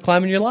Jeffers tries to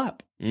climb in your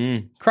lap?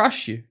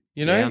 Crush you.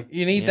 You know? Yeah.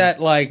 You need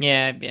that, like,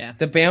 Yeah.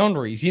 the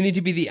boundaries. You need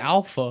to be the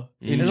alpha.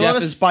 In There's a lot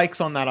of Jeffers'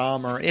 spikes on that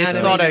armor. It's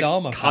Animated not a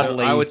armor.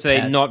 cuddly. I would say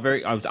pet. not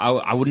very.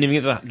 I wouldn't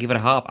even give it a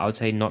half. I would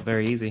say not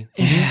very easy.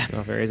 Yeah,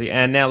 not very easy.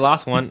 And now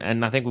last one,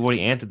 and I think we've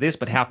already answered this,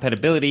 but how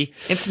petability?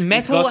 It's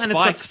metal and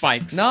it's got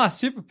spikes. Nah,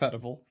 super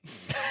petable.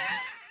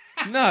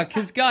 No,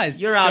 because, guys,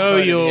 You're out. Show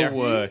voted your here.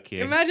 work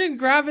here. imagine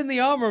grabbing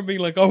the armor and being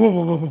like,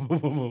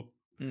 oh,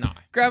 No.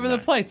 grabbing the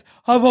plates,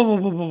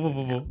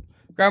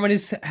 grabbing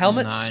his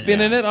helmet, No,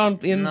 spinning no.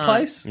 it in No.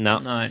 place. No.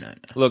 No.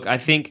 Look, I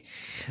think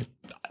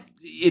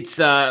it's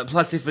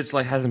plus if it's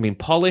like hasn't been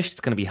polished,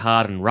 it's going to be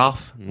hard and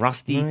rough and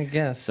rusty. I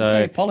guess.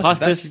 So polish plus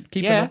it. That's there's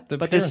keeping yeah, up the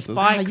but there's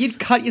appearances. spikes. You'd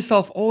cut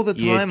yourself all the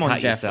You'd time on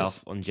cut Jeffers.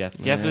 yourself on Jeff.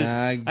 Jeffers.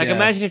 I Like guess.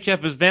 imagine if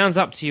Jeffers bounds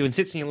up to you and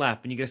sits in your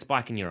lap and you get a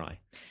spike in your eye.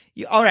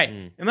 All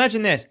right.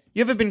 Imagine this.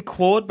 You ever been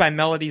clawed by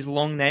Melody's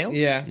long nails?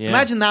 Yeah. Yeah.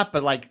 Imagine that,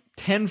 but like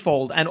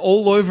tenfold and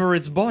all over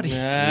its body.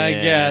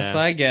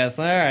 I guess.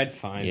 All right,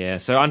 fine. Yeah.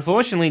 So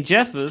unfortunately,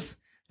 Jeffers,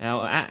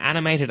 our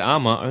animated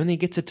armor, only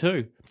gets a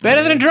 2.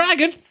 Better than a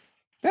dragon.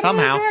 Better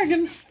Somehow. than a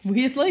dragon,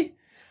 weirdly.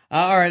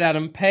 All right,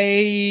 Adam.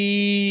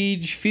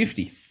 Page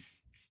 50.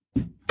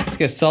 Let's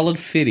go solid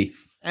 50.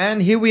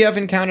 And here we have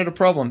encountered a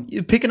problem.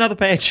 You pick another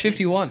page.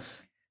 51.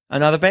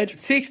 Another page.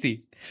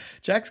 60.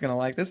 Jack's gonna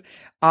like this.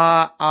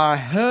 A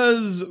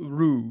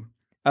Herzru.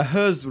 A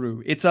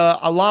Herzru. It's a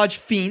large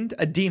fiend,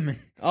 a demon.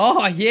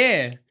 Oh,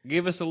 yeah.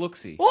 Give us a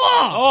look-see.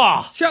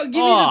 Oh! Give me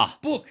the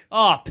book.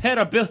 Oh, pet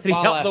ability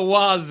Far up the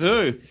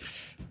wazoo.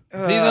 It's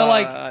either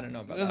like... I don't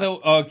know about that.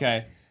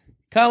 Okay.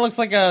 Kind of looks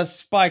like a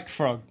spike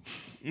frog.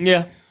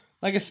 Yeah.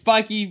 Like a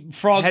spiky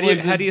frog.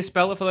 How do you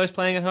spell it for those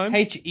playing at home?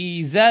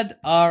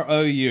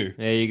 Hezrou.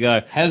 There you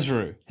go.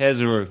 Hezru.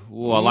 Hezru.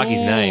 Oh, I like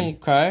his name.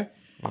 Okay.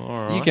 All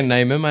right. You can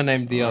name him. I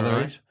named the All other.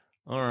 right.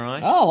 All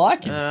right. Oh, I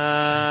like him.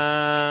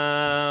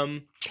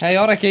 Um,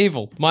 Chaotic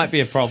evil. Might be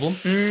a problem.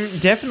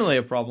 Definitely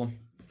a problem.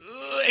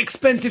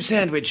 expensive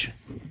sandwich.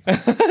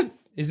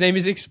 His name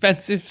is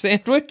Expensive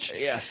Sandwich?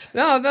 Yes.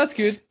 No, that's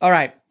good. All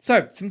right.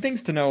 So, some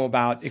things to know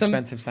about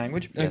expensive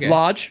sandwich. Okay.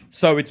 Large.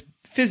 So, it's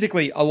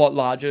physically a lot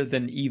larger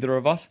than either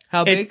of us.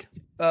 How It's,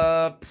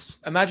 big?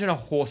 Imagine a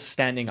horse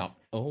standing up.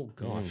 Oh,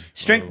 God.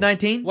 Strength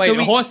 19. Wait, so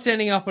a horse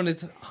standing up on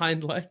its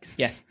hind legs?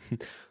 Yes.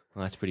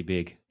 Well, that's pretty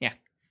big. Yeah.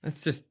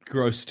 That's just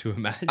gross to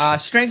imagine.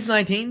 Strength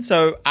 19.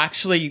 So,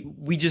 actually,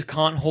 we just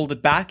can't hold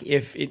it back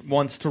if it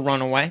wants to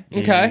run away.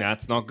 Okay.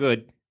 That's not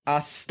good.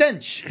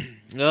 Stench.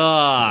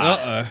 Ah,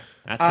 Uh-oh.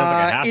 that sounds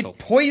like a hassle. It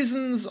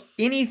poisons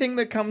anything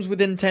that comes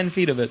within 10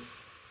 feet of it.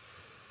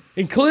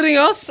 Including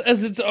us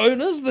as its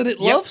owners that it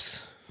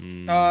loves?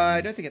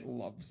 I don't think it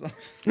loves us.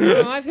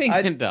 No, I think I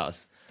it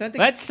does. don't think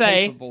Let's it's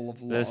say capable of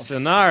the love.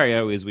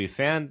 scenario is we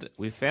found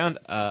Hezru. It's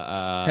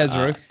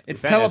we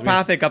found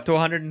telepathic up to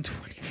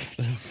 120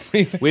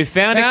 feet. We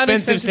found Found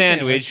expensive expensive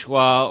sandwich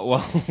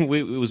while it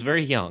was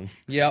very young,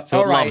 Yep. so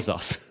it All right. loves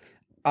us.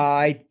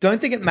 I don't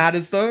think it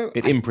matters, though.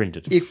 It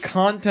imprinted. It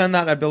can't turn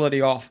that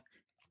ability off.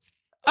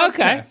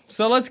 Okay.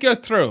 So let's go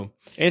through.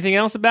 Anything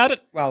else about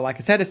it? Well, like I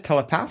said, it's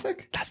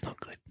telepathic. That's not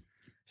good.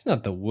 It's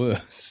not the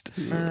worst.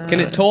 Can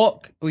it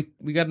talk?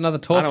 We got another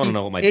talk. I don't want to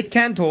know what my It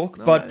can talk,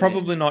 but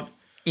probably not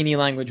any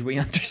language we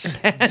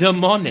understand.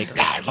 demonic.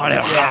 Something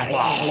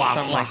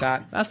like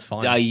that. That's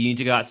fine. You need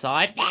to go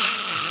outside.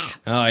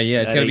 Oh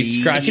yeah, it's gonna be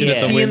scratching Yeah.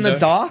 at the See window. in the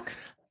dark?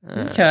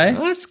 Okay.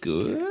 That's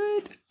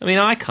good. I mean,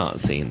 I can't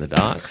see in the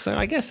dark, so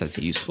I guess that's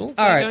useful.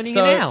 All right, Like owning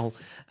so- an owl.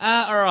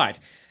 All right.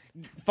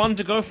 Fun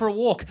to go for a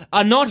walk.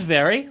 Not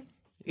very.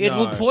 It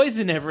will No.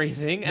 poison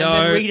everything and No,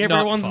 then read not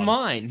everyone's fun.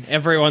 minds.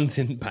 Everyone's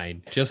in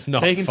pain. Just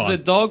not Taken fun. to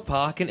the dog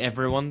park and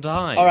everyone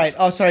dies. All right.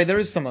 Oh, sorry. There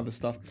is some other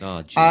stuff.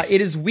 Oh, jeez. It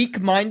is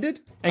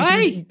weak-minded and,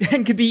 Hey!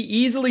 and can be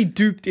easily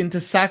duped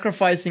into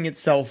sacrificing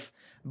itself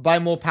by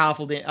more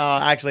powerful,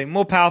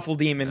 more powerful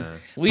demons.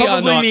 We are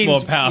Probably not means-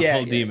 more powerful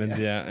yeah, demons.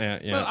 Yeah.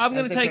 Well, I'm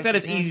going As to the take that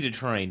as question easy to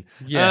train.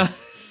 Yeah.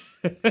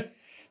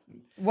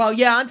 Well,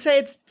 yeah, I'd say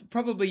it's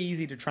probably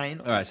easy to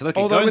train. All right, so look,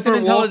 although going with for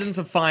an a walk- intelligence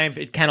of 5,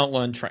 it cannot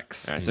learn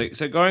tricks. All right,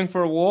 so going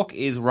for a walk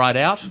is right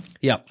out.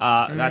 Yep.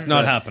 That's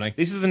not happening.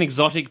 This is an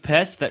exotic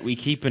pet that we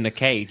keep in a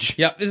cage.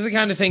 Yep. This is the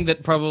kind of thing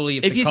that probably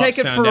if If the you cops take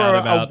it found for out a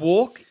about,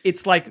 walk,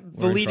 it's like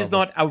the in lead is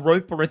trouble. not a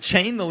rope or a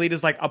chain. The lead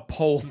is like a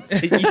pole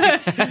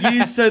that you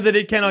use so that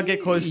it cannot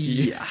get close to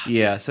you.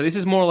 Yeah, so this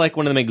is more like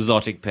one of them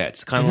exotic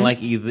pets, kind of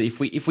like either if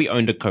we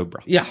owned a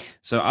cobra. Yeah.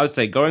 So I would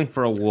say going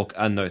for a walk,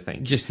 no thank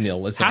you. just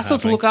nil. It's not Hassle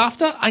to happening. look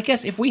after. I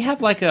guess if we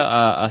have like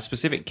a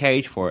specific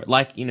cage for it,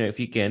 like if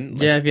you can,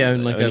 like, Yeah, if you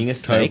own like owning a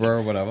snake, cobra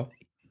or whatever.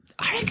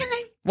 I reckon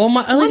they. Well,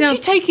 my only Once you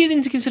downs- take it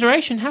into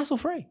consideration, hassle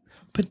free.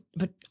 but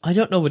I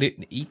don't know what it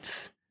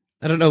eats.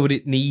 I don't know what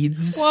it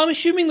needs. Well, I'm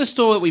assuming the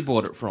store that we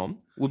bought it from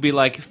would be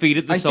like feed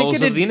it the I think souls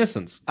of it'd- the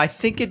innocents. I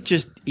think it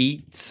just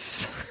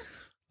eats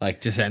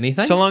Like just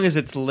anything. so long as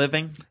it's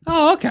living.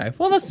 Oh, okay.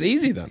 Well, that's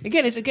easy then.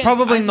 Again,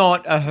 Probably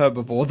not a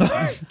herbivore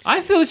though.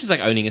 I feel this is like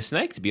owning a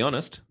snake, to be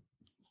honest.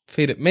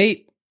 Feed it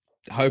meat.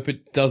 Hope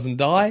it doesn't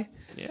die.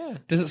 Yeah.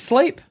 Does it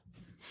sleep?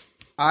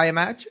 I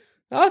imagine.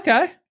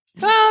 Okay.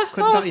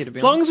 Couldn't tell you to be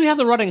As long honest. as we have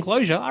the right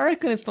enclosure, I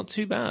reckon it's not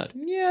too bad.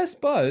 Yeah, I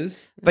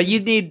suppose. But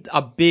you'd need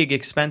a big,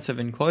 expensive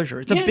enclosure.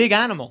 It's Yeah. a big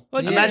animal.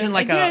 But Imagine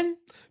like again,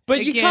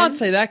 But you Again- can't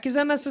say that because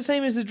then that's the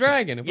same as a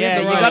dragon. If we yeah, had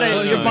the you right gotta.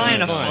 enclosure, You're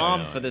buying a fine.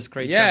 farm for this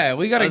creature. Yeah,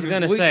 we gotta. I was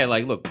going to say,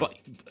 like, look, but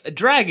a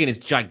dragon is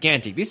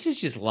gigantic. This is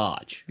just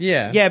large.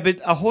 Yeah. Yeah, but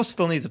a horse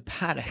still needs a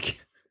paddock.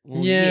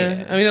 Well,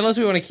 Yeah. I mean, unless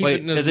we want to keep Wait,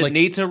 it in a, does it like,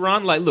 need to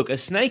run? Like, look, a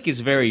snake is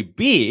very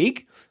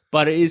big,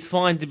 but it is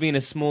fine to be in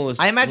a smaller.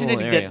 I imagine small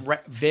it'd area.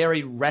 get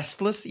very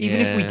restless, even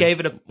if we Yeah. gave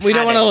it a. we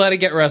don't want to paddock. let it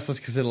get restless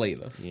because it'll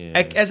eat us. Yeah.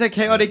 As a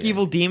chaotic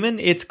evil demon,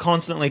 it's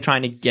constantly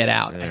trying to get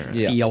out. I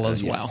Yeah. feel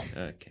as well.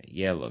 Okay.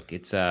 Yeah. Look,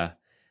 it's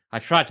I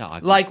tried to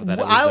argue Like for that.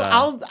 It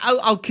was,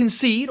 I'll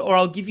concede, or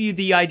I'll give you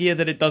the idea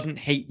that it doesn't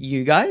hate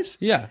you guys.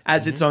 Yeah.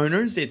 As its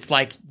owners, it's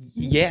like,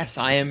 yes,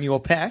 I am your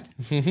pet,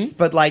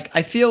 but like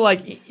I feel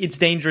like it's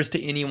dangerous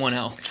to anyone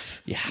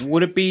else. Yeah.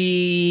 Would it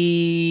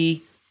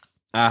be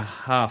a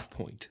half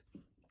point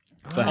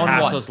for On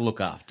hassle what? to look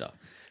after?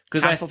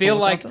 Because I Hassle to feel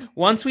look like after?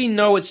 once we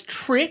know its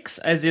tricks,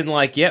 as in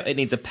like, yep, it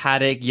needs a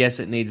paddock, yes,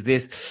 it needs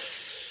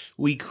this,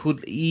 we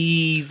could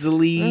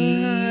easily.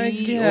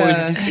 yeah. Or is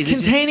it just,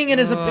 is Containing it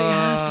it is a big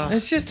hassle.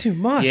 It's just too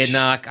much. Yeah,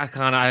 no, I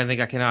can't. I don't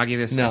think I can argue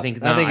this. No, I think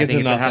it's a it's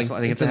a nothing. hassle. I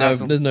think it's a no,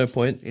 hassle. There's no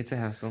point. It's a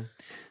hassle.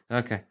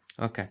 Okay.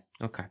 Okay.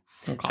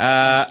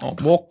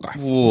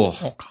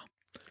 Whoa.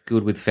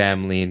 Good with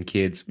family and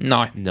kids.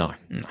 No. No.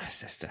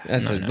 That's just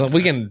That's it. But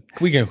we can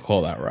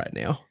call that right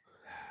now.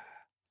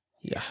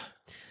 Yeah.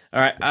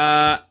 all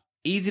right.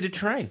 Easy to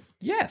train.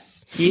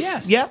 Yes.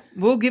 Yes. Yeah,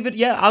 we'll give it.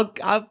 Yeah,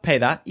 I'll pay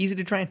that. Easy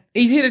to train.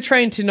 Easier to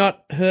train to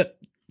not hurt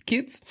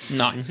kids.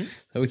 No.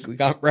 So we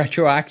can't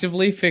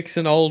retroactively fix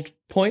an old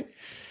point.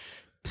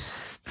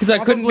 Because I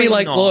couldn't be Probably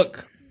like, not.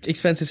 look,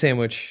 expensive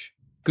sandwich,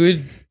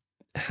 good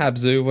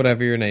Habzu,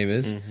 whatever your name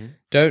is. Mm-hmm.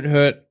 Don't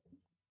hurt,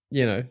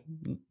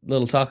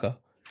 little Tucker.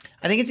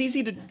 I think it's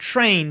easy to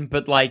train,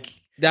 but like,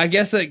 I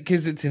guess that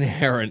because it's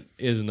inherent,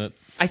 isn't it?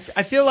 I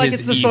feel like His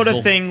it's the sort evil.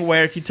 of thing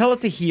where if you tell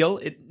it to heal,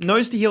 it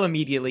knows to heal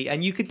immediately,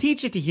 and you could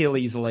teach it to heal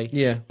easily.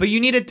 Yeah. But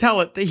you need to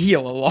tell it to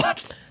heal a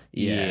lot.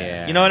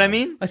 Yeah. You know what I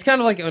mean? It's kind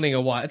of like owning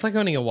a wild. It's like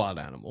owning a wild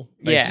animal.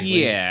 Yeah.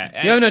 basically.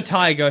 Yeah. You own a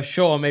tiger,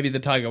 sure, maybe the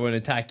tiger won't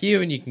attack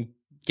you, and you can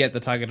get the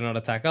tiger to not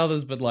attack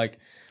others. But like,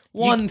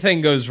 one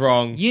thing goes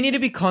wrong. You need to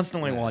be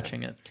constantly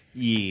watching it.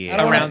 Yeah. I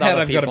don't want a around pet.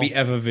 other I've got to people. be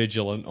ever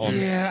vigilant on.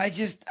 Yeah, I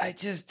just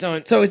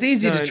don't. So it's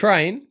easy to Don't-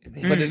 train, but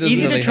it doesn't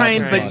Easy really to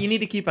train, help but much. you need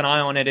to keep an eye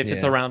on it if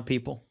it's Yeah. around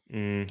people.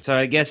 So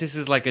I guess this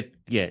is like a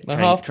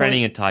half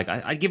training a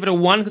tiger. I give it a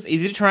 1 because it's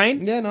easy to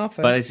train. Yeah, no,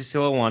 fair. But it's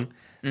still a 1.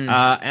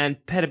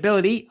 And pet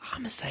ability, I'm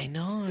gonna say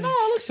no. No,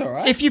 it looks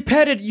alright. If you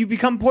pet it, you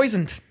become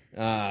poisoned.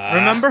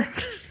 Remember?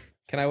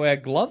 Can I wear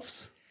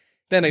gloves?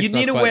 Then it's You not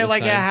need to quite wear the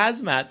like a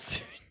same. hazmat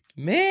suit.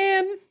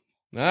 Man.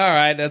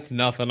 Alright, that's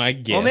nothing, I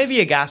guess. Or maybe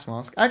a gas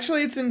mask.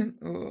 Actually, it's in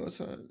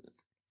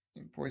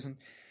poison.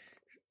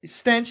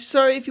 Stench.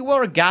 So if you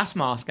wore a gas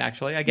mask,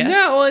 actually, I guess.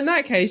 No, well, in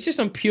that case, just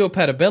on pure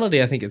pet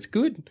ability, I think it's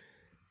good.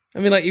 I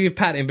mean, like, if you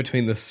pat in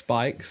between the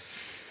spikes.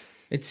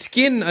 Its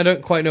skin, I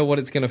don't quite know what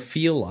it's going to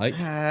feel like.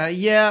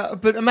 Yeah,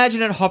 but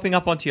imagine it hopping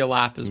up onto your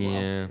lap as well.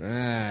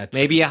 Yeah.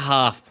 Maybe a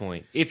half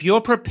point. If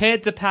you're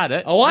prepared to pat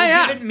it. Oh, I We'll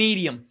am. give it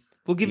medium.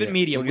 We'll give it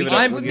medium. we'll give We it-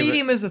 don't- we'll give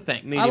medium is the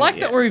thing. medium, I like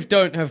yeah. that we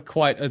don't have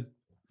quite a,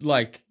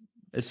 like...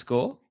 A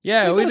score?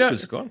 Yeah, we That's don't... good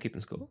score. I'm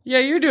keeping score. Yeah,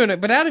 you're doing it,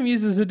 but Adam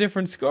uses a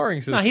different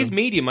scoring system. No, his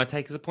medium I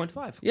take as a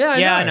 0.5. Yeah,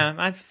 Yeah, I know.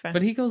 know.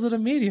 But he calls it a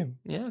medium.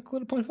 Yeah, I call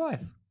it a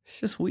 0.5.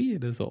 It's just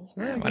weird, is all.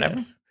 whatever.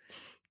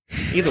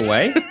 Either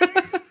way,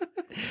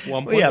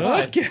 1.5. We have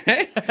fun.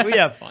 Okay. We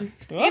have fun.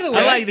 Either way.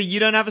 I like that you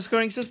don't have a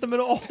scoring system at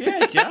all.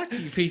 Yeah, Jack,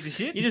 you piece of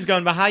shit. You're just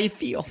going by how you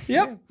feel.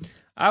 Yep.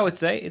 I would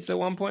say it's a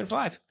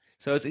 1.5.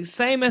 So it's the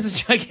same as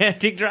a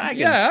gigantic dragon.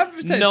 Yeah, I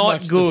would say it's not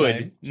much the good.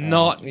 same.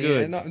 Not Yeah,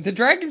 good. no, the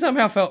dragon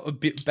somehow felt a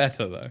bit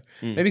better, though.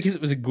 Maybe because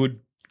it was a good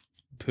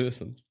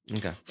person.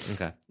 Okay.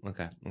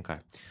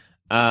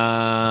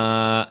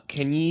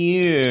 Can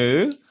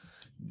you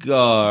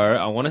go?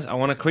 I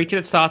want a creature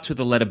that starts with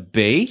the letter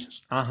B.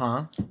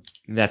 Uh-huh.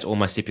 That's all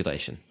my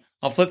stipulation.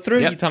 I'll flip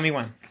through. Yep. You tell me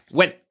when.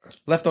 When?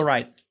 Left or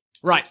right?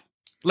 Right.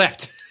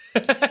 Left.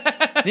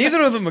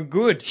 Neither of them are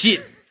good.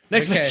 Shit.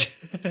 Next Okay.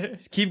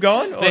 match. Keep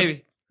going? Or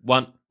Maybe.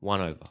 One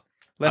over.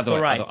 Left Other or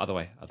way, right? Other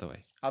way. Other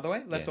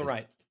way? Left Yeah, or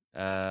this-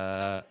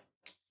 right?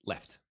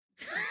 Left.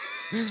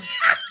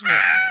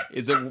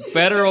 Is it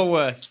better or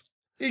worse?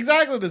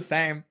 Exactly the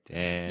same.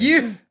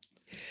 Damn.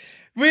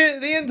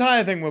 The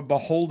entire thing were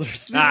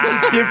beholders.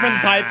 There's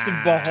different types of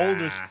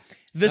beholders.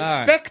 The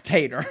Alright.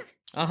 Spectator.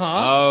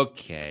 Uh-huh.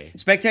 Okay.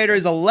 Spectator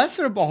is a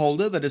lesser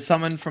beholder that is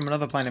summoned from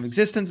another plane of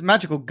existence.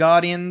 Magical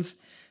guardians.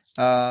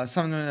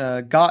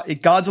 It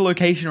guards a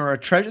location or a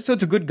treasure, so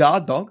it's a good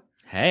guard dog.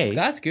 Hey.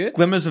 That's good.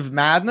 Glimmers of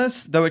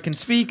Madness. Though it can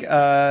speak,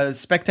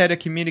 Spectator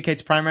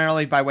communicates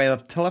primarily by way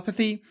of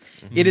telepathy.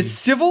 It is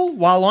civil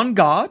while on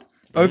guard,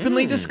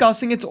 openly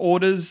discussing its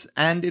orders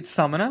and its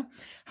summoner.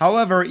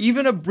 However,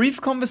 even a brief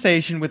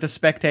conversation with a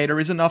Spectator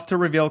is enough to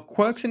reveal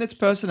quirks in its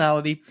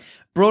personality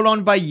brought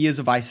on by years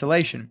of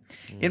isolation.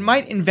 It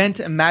might invent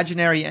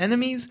imaginary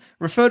enemies,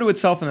 refer to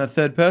itself in the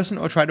third person,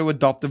 or try to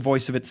adopt the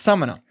voice of its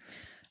summoner.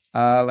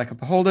 Like a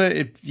beholder,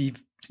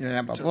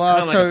 blah, blah, It's blah.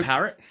 kind of like a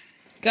parrot.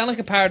 Kind of like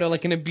a parrot or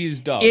like an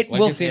abused dog. It like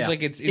will. it seems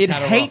like it's it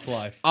had a hates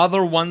rough life.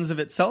 other ones of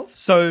itself.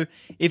 So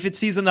if it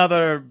sees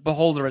another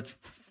beholder, it's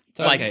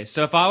like Okay,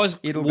 so if I was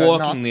it'll go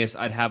walking nuts. this,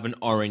 I'd have an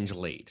orange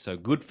lead. So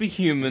good for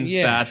humans,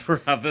 Yeah. bad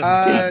for others.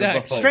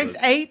 Exactly. strength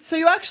 8. So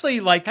you actually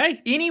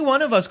Hey. any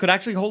one of us could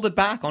actually hold it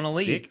back on a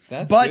lead. Sick.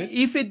 That's but good.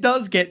 if it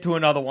does get to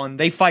another one,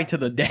 they fight to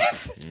the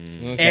death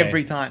Okay.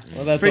 every time.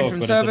 Well, that's freed awkward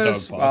from at the dog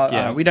service. park, Well,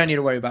 yeah. we don't need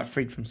to worry about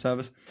freed from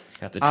service.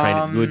 Have to train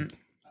it good.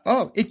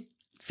 Oh, it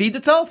feeds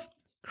itself,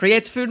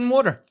 creates food and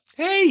water,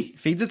 Hey,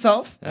 feeds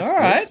itself. All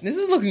right. This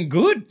is looking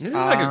good. this is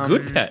like a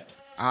good pet.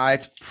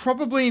 It's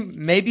probably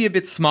maybe a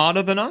bit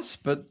smarter than us,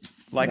 but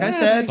like I That's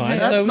said, fine.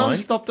 that's So not fine.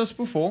 stopped us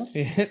before.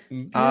 Yeah.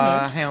 Hang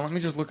on, let me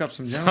just look up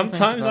some general things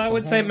Sometimes about I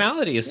would say beholders.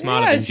 Malady is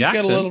smarter Yeah, than it's just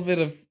Jackson. got a little bit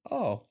of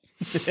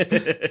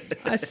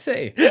I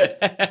see.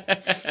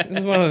 This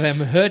is one of them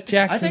hurt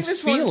Jackson's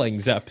this one-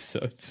 feelings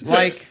episodes.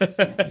 Like,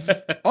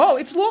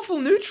 it's lawful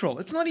neutral.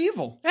 It's not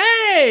evil.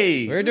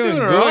 Hey, We're doing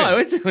all good. right.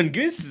 We're doing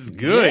good. This is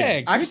good.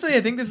 Yeah. Actually,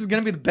 I think this is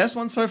going to be the best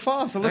one so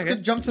far. So let's Okay.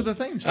 jump to the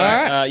things. All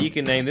right. You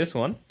can name this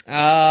one.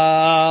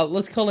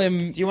 Let's call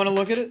him. Do you want to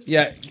look at it?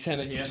 Yeah, send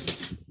it here.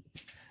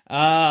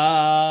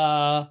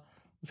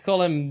 Let's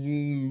call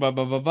him. I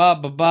don't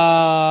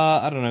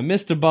know,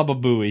 Mr. Bubba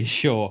Booey.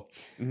 Sure.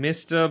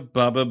 Mr.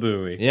 Bubba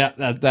Booey. Yeah,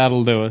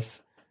 that'll do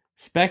us.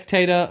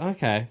 Spectator.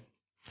 Okay.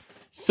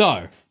 So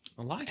I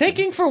like him.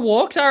 taking for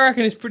walks, I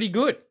reckon, is pretty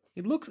good.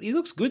 He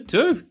looks good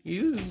too.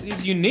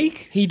 He's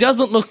unique. He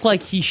doesn't look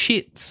like he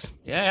shits.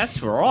 Yeah,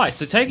 that's right.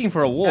 So taking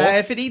for a walk.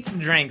 If it eats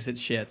and drinks, it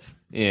shits.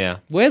 Yeah,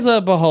 Where's a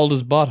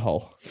beholder's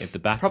butthole? at the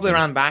back. Probably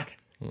around back.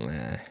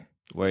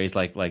 where he's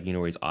like you know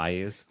where his eye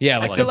is. Yeah,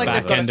 I like feel the like back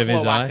they've got end a of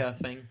his eye. cloaca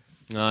thing.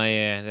 Oh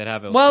yeah, they'd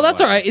have it. Well,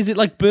 that's all right. Is it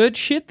like bird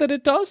shit that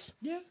it does?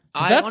 Yeah.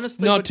 That's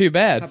not too How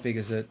bad. big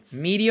is it?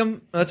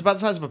 Medium. It's about the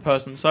size of a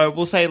person. So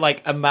we'll say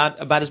like about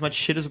as much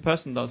shit as a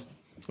person does.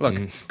 Look,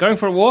 going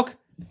for a walk,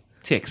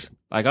 ticks.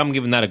 Like, I'm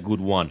giving that a good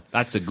 1.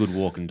 That's a good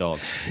walking dog.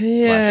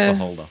 Yeah. Slash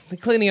beholder. The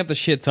cleaning up the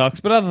shit sucks,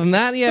 but other than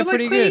that, yeah, But, like,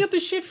 pretty cleaning good. up the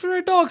shit for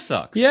a dog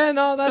sucks. Yeah,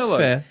 no, that's look,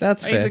 fair.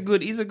 That's he's fair.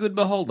 He's a good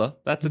beholder.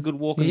 That's a good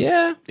walking.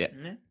 Yeah.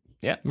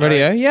 Yeah.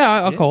 Radio. Yeah,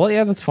 I'll call it.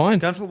 Yeah, that's fine.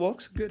 Going for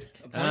walks, good.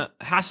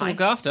 Has to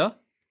look after.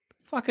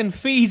 Fucking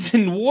feeds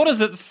and waters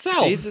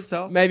itself. Feeds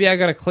itself. Maybe I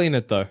gotta clean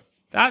it though.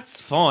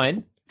 That's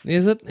fine.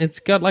 Is it? It's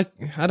got like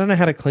I don't know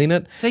how to clean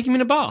it. Take him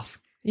in a bath.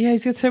 Yeah,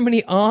 he's got so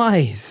many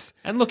eyes.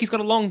 And look, he's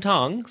got a long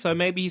tongue, so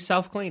maybe he's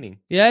self-cleaning.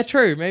 Yeah,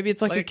 true. Maybe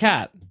it's like a Like-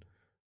 cat.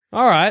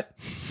 All right.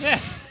 Yeah.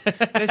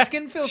 Their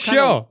skin feels kind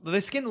Sure. of. Their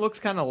skin looks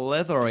kind of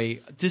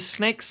leathery. Do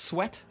snakes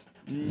sweat?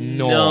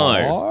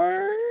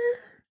 No.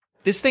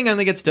 This thing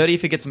only gets dirty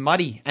if it gets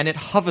muddy, and it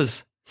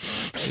hovers.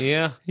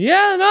 Yeah.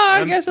 Yeah, no,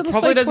 I guess it'll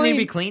Probably stay doesn't clean. need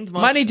to be cleaned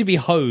much. Might need to be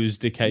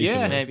hosed occasionally.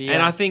 Yeah. Maybe, And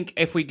yeah. I think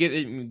if we get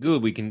it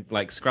good, we can,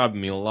 like, scrub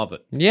him. He'll love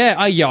it.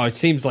 Yeah, it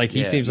seems like he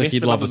Yeah. seems like Mr.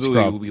 he'd love a Bababooey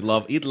scrub. would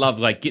be he'd love,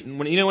 like, getting,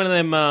 one of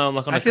them,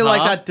 like, on a I feel car.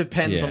 like that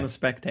depends Yeah. on the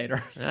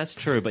spectator. That's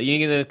true, but you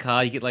get in the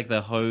car, you get, like,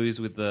 the hose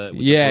with the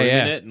broom Yeah.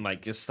 in it, and,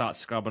 like, just start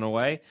scrubbing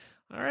away.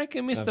 I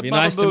reckon Mr. It'd be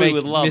nice to Bababooey make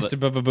would love Mr. it.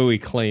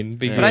 Bababooey clean.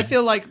 Be But good. I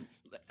feel like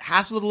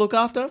hassle to look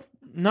after?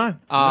 No.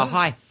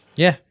 High.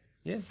 Yeah.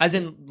 As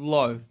in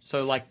low.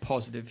 So like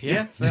positive here.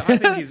 Yeah, so I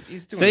think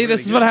he's doing See, really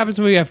this is good. what happens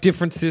when we have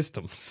different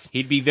systems.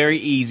 He'd be very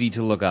easy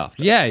to look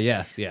after. Yeah,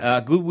 yes, yeah.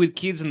 Good with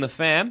kids and the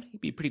fam.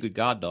 He'd be a pretty good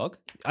guard dog.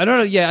 I don't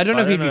know. Yeah, I don't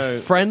know I if he'd don't be know.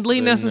 friendly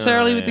No,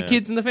 necessarily with the yeah.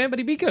 kids in the fam, but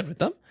he'd be good with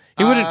them.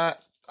 He wouldn't.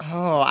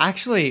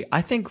 Actually,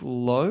 I think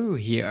low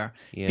here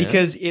Yeah.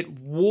 because it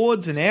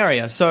wards an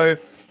area. So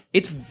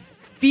it's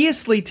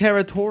fiercely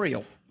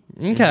territorial.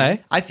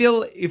 Okay. I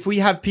feel if we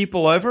have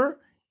people over,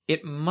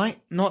 it might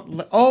not.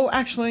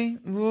 Actually.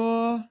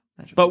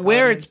 But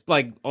where it's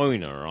like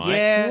owner, right?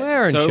 Yeah.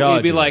 We're in So charge.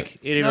 it'd be of like, it.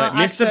 it'd be No, like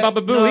Mr. actually,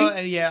 Bababooey.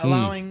 no, yeah,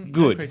 allowing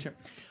Good. creature.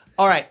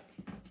 All right.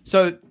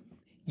 So,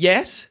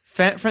 yes,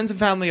 friends and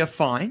family are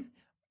fine.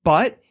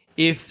 But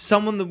if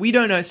someone that we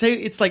don't know, say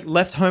it's like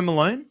left home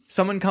alone,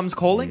 someone comes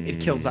calling,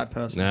 it kills that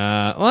person.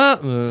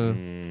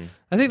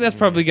 I think that's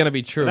probably going to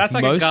be true That's of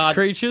like a most guard.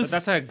 creatures. But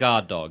that's like a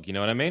guard dog. You know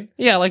what I mean?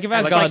 yeah, like if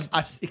our That's god.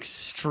 like an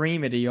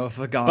extremity of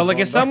a guard. But like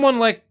dog, if someone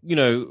like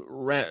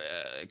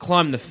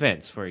climbed the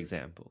fence, for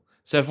example.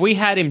 So if we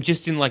had him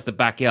just in like the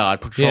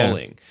backyard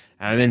patrolling,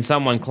 and then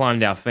someone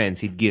climbed our fence,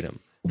 he'd get him.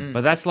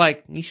 But that's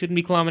like he shouldn't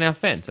be climbing our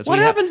fence. That's What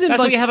we happens if, That's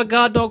like- what you have a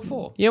guard dog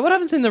for. Yeah, what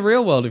happens in the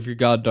real world if your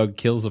guard dog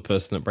kills a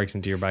person that breaks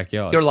into your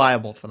backyard? You're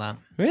liable for that.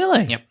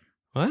 Really? Yep.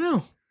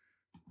 Wow.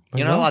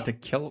 You're not allowed to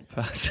kill a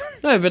person.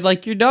 No, but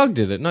like your dog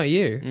did it, not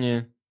you.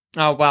 Yeah.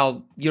 Oh,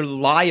 well, you're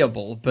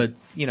liable, but,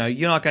 you're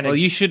not going to... Well,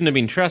 you shouldn't have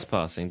been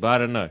trespassing, but I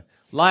don't know.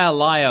 Liar,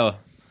 liar.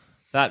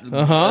 That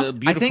Uh-huh.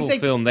 beautiful they-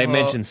 film, they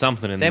well, mentioned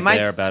something in they there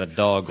might- about a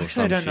dog or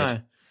Actually, I some don't shit.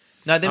 know.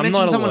 No, they I'm mentioned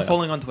not a someone lawyer.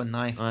 falling onto a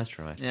knife. Oh, that's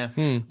right. Yeah.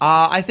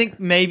 I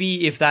think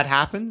maybe if that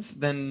happens,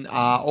 then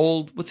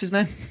what's his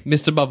name?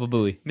 Mr.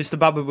 Bababooey. Mr.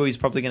 Bababoo is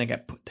probably going to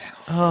get put down.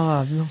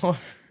 Oh, no.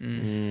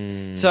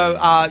 So,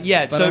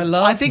 yeah. But So I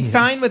love I think him.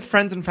 fine with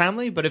friends and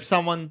family, but if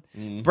someone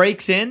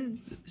breaks in,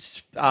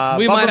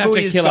 We might have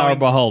to kill our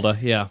beholder.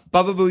 Yeah.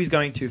 Bababoo is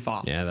going too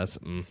far. Yeah, that's...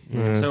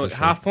 So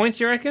half points,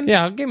 you reckon?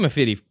 Yeah, I'll give him a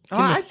 50.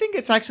 I think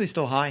it's actually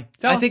still high.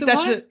 Still- I think still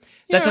that's high?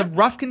 that's Yeah. a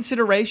rough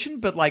consideration,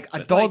 but like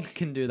a dog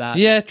can do that.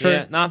 Yeah, true.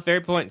 Yeah, nah,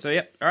 fair point. So,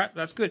 yep. All right,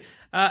 that's good.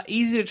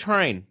 Easy to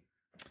train.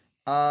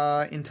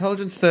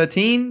 Intelligence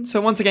 13.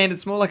 So once again,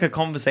 it's more like a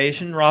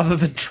conversation rather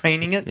than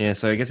training it. Yeah,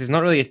 so I guess he's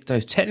not really so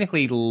he's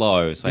technically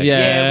low. So Yeah,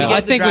 Yeah, we get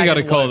I the think we got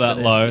to dragon call word that for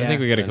this, low. yeah. I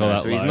think we got to call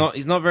that so low.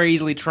 he's not very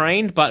easily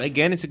trained, but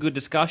again, it's a good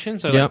discussion.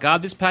 So Yep. like,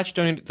 guard this patch,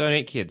 don't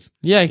eat kids.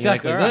 Yeah, You're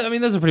exactly. like, all right. I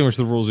mean, those are pretty much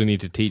the rules we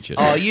need to teach it.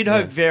 Oh, you'd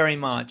hope very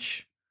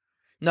much.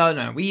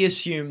 No, we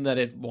assume that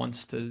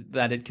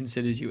it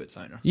considers you its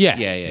owner. yeah.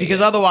 Yeah.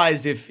 Because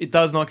otherwise, if it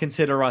does not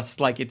consider us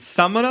like its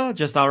summoner,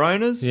 just our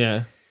owners,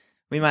 Yeah.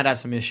 we might have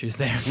some issues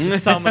there. If the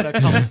summoner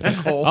comes to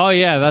call. Oh,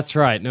 yeah, that's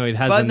right. No, it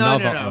has but no,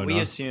 another owner. we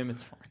assume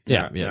it's fine.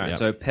 Yeah, All yeah, right, yeah.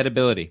 So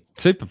petability.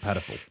 Super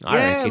pitiful. I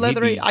Yeah, reckon he'd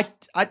leathery.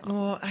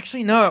 be-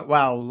 Actually, no.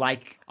 Well,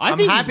 like, I I'm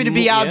think he's happy to be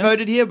more- yeah.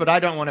 outvoted here, but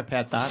I don't want to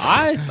pet that.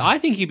 I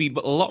think he'd be a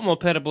lot more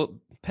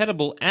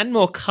petable and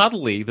more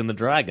cuddly than the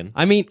dragon.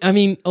 I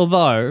mean,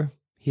 although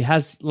he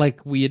has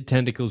like weird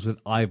tentacles with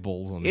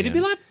eyeballs on It'd them. be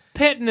like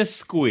petting a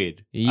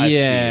squid. I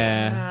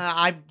Yeah.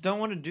 I don't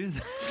want to do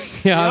that.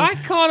 feel. Yeah. I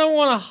kind of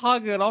want to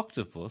hug an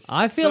octopus.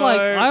 I feel So-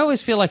 like I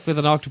always feel like with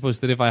an octopus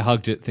that if I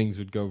hugged it, things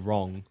would go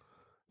wrong.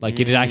 Like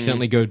it'd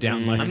accidentally go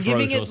down my I'm throat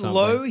giving or it something.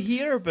 low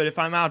here, but if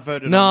I'm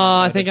outvoted, No,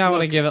 I'm I think I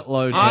want to give it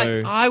low too.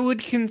 I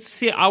would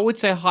consider. I would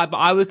say high, but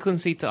I would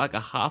concede to like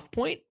a half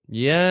point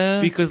yeah.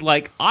 because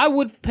like I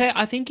would pet.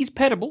 I think he's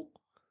petable.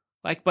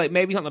 Like, but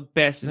maybe he's not the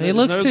best. He There's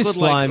looks no too good,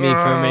 slimy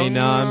for me.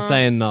 No, I'm "Oh,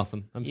 saying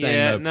nothing. I'm saying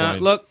yeah, no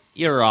point. Look,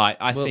 you're right.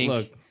 I Well, think.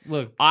 look,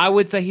 look. I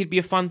would say he'd be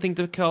a fun thing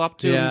to curl up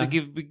to Yeah. and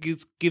to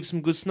give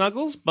some good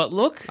snuggles. But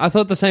look, I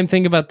thought the same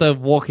thing about the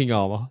walking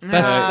armor.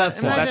 That's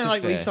imagine that's it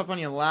like fair. leaps up on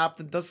your lap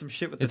and does some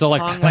shit with It's the all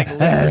tongue, like- like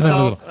licks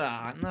itself.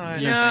 Ah, no.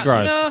 Yeah.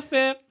 gross. No,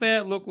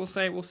 fair. Look, we'll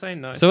say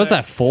no. So what's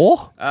that,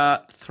 4?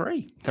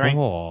 3. Three.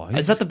 Oh,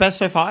 Is that the best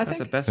so far? I That's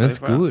think. the best. That's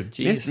so far. good.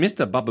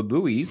 Mr. Baba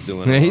Booey, he's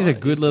doing. Yeah, he's a alright.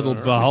 good little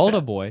doing alright.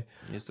 beholder boy.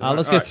 He's doing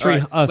Let's alright. go 3.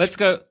 Alright, let's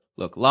go.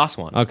 Look, last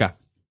one. Okay.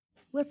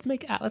 Let's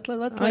make let's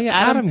let yeah,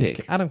 Adam Adam pick.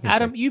 can- Adam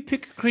can pick. you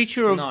pick a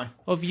creature No.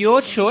 of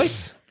your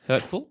choice.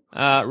 Hurtful,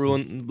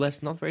 ruin,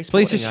 less, not very. Please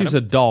sporting, just choose a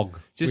Adam. dog,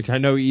 Just- which I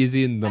know is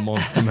in the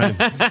monster man.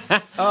 No,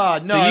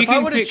 So you if I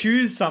can were to pick-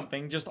 choose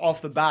something just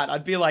off the bat,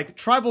 I'd be like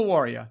tribal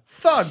warrior,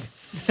 thug,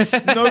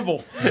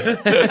 noble.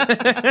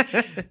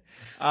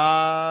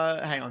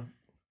 Hang on.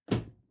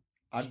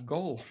 A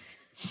golem.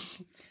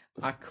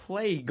 A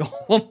clay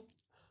golem.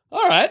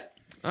 All right.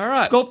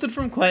 Sculpted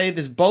from clay,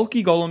 this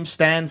bulky golem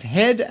stands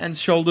head and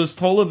shoulders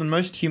taller than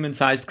most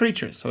human-sized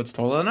creatures, so it's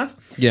taller than us.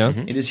 Yeah.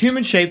 It is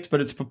human-shaped,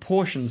 but its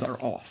proportions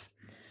are off.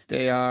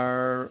 They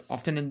are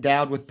often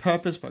endowed with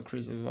purpose, but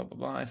cruises blah blah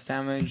blah. If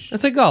damage.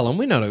 It's a golem.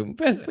 We know.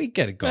 We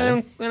get a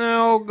golem.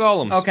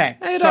 Golems. Okay,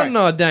 I so don't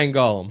know a dang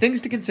golem.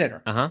 things to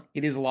consider. Uh-huh.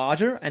 It is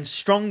larger and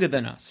stronger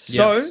than us. Yes.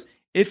 So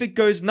if it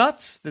goes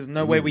nuts, there's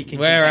no way we can.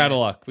 We're contain out of it.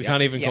 luck. We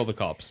can't even Yeah. call the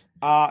cops.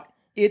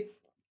 It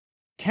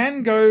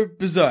can go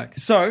berserk.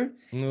 So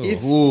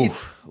if Ooh. it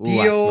Ooh, deals that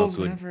smells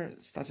good. whenever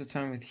it starts a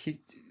turn with hit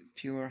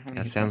fewer. How many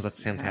That hit sounds points that does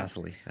it sounds have?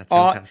 hassly. That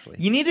sounds hassly.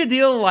 You need to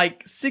deal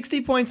like 60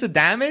 points of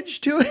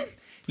damage to it.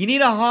 You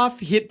need a half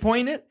hit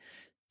point it.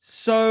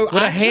 So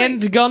Would a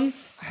handgun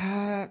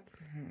uh,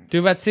 do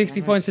about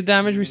 60 points of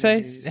damage, we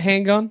say?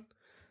 Handgun?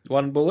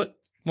 One bullet.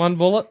 1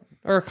 bullet?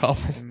 Or a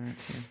couple?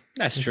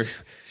 That's true.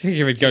 If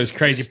it goes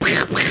crazy.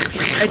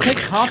 it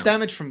takes half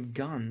damage from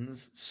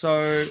guns. So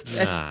Nah, it's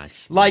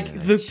it's- like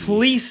nah, the jeez.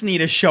 police need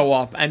to show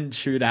up and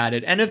shoot at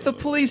it. And if the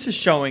police are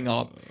showing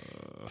up,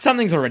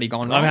 something's already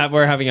gone wrong.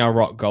 We're having our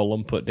rock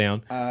golem put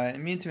down.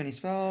 Immune to any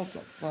spell,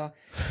 blah,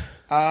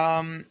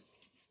 blah.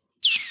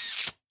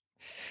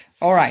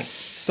 All right.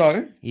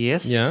 So,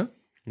 Yes. Yeah.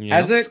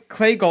 Yes. as a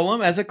clay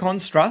golem, as a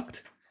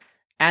construct,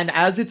 and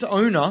as its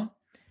owner,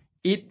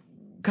 it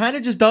kind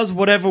of just does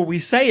whatever we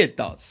say it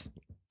does.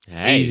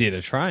 Hey. Easy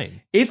to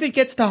train. If it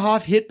gets to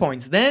half hit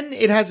points, then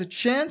it has a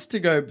chance to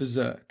go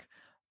berserk.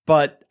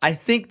 But I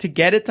think to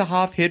get it to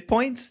half hit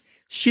points,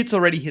 shit's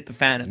already hit the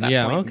fan at that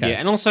Yeah, point. okay. Yeah,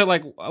 and also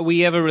like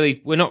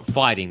we're not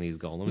fighting these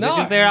golems.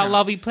 No. They're our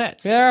lovely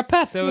pets. They're a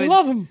pet. So we it's-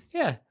 love them.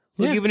 Yeah,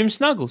 we're Yeah. giving him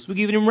snuggles. We're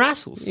giving him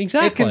wrestles.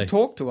 Exactly. It can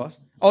talk to us.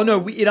 Oh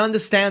no, it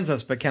understands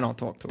us but cannot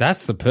talk to us.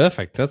 That's the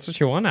perfect. That's what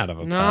you want out of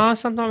a No,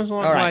 sometimes I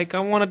want, All right. I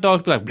want a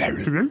dog to be like, blah,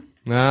 blah, blah. pet.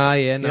 Ah,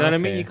 yeah, no. You know what I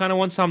mean? fair. You kind of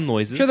want some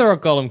noises. Sure, the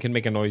rock golem can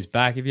make a noise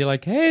back if you're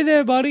like, "Hey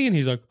there, buddy," and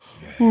he's like,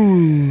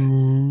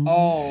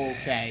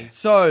 Okay,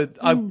 so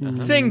a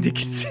thing to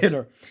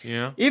consider.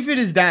 Yeah. If it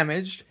is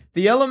damaged,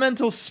 the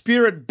elemental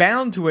spirit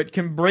bound to it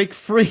can break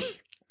free.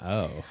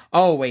 "Oh,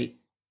 Oh, wait.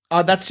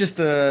 That's just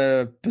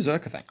the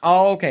Berserker thing.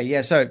 Oh, okay,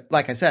 yeah, so,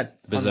 like I said,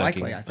 Berserking.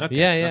 unlikely, I think. Okay,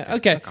 yeah, yeah,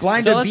 okay."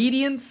 Blind So let's-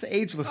 Obedience,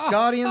 Ageless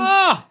Guardians,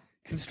 Ah!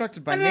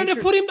 constructed by I don't have nature.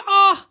 to put him.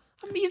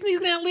 He's going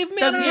to outlive me.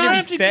 Doesn't I need don't to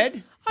have be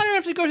fed. I don't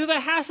have to go through the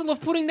hassle of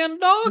putting down a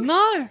dog.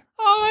 No,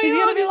 Oh, he's yeah,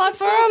 gonna be this alive is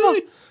so forever.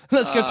 good.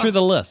 Let's go through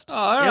the list. Oh,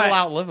 all He'll right.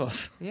 outlive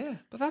us. Yeah,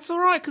 but that's all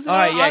right because All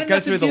right, yeah, I didn't go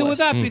have to through the deal with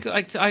list. that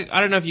because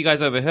I don't know if you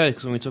guys overheard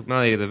because when we took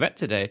Melody to the vet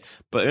today,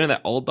 but you know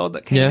that old dog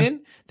that came Yeah.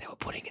 in, they were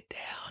putting it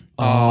down.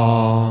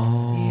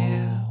 Oh,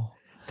 Yeah,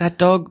 that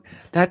dog,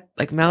 that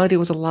like Melody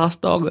was the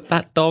last dog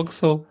that dog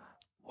saw.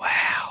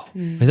 Wow.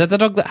 Is that the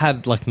dog that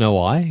had like no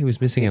eye? He was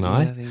missing an Yeah,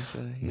 I eye. think so.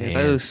 Yeah, Man.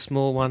 that little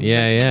small one.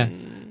 Yeah, yeah.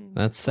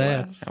 That's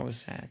sad. That was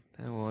sad.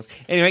 That was.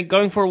 Anyway,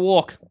 going for a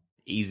walk,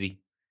 easy.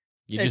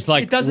 You just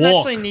like it doesn't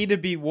walk. actually need to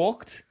be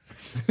walked.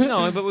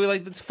 No, but we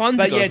like it's fun.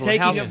 But to go yeah, for.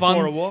 taking how it fun,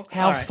 for a walk?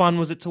 How Alright. fun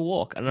was it to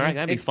walk? And I reckon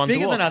that'd be It's fun to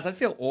bigger walk. than us. I'd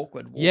feel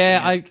awkward walking. Yeah,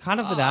 I kind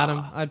of with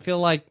Adam. I'd feel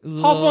like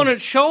Hop on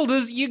its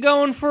shoulders. You're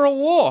going for a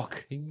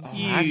walk.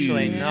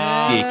 actually, no.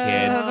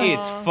 Dickheads.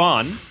 It's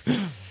fun.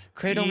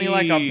 Cradle me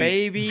like a You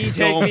baby. Take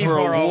Going me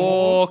for a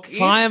walk.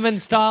 Fireman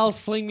It's- styles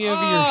fling me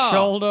over your Ah,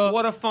 shoulder.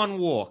 What a fun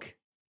walk.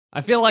 I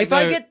feel like If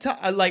I though-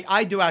 get like,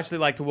 I do actually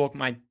like to walk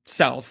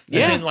myself. As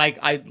Yeah. in, like,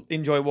 I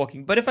enjoy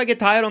walking. But if I get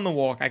tired on the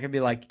walk, I can be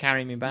like,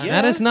 carry me back.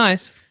 Yeah. that is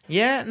nice.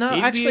 Yeah, no,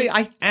 It'd be-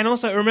 actually, And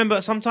also remember,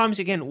 sometimes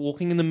again,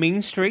 walking in the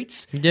mean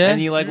streets. Yeah.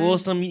 And you're like, well,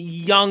 some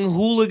young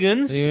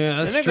hooligans. Yeah,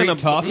 and they're street gonna-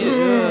 toughs.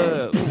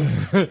 Yeah.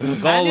 And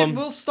it Golem.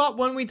 will stop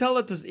when we tell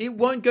it to. It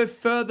won't go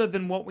further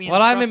than what we.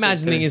 What I'm instruct it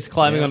imagining to. is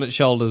climbing on its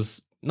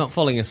shoulders, not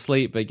falling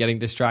asleep, but getting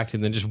distracted,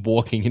 and then just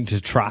walking into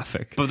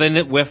traffic. But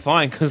then we're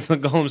fine because the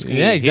golem's going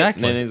to Yeah, get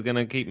exactly. hit and then it's going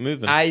to keep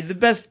moving. The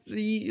best,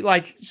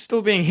 like,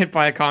 still being hit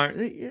by a car.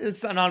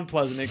 It's an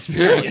unpleasant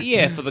experience.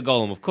 Yeah, for the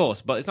golem, of course,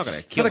 but it's not going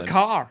to For kill the him.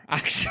 car,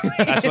 actually.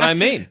 That's what I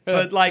mean.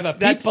 But like The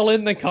people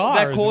in the car.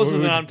 that is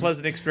causes an who's-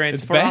 unpleasant experience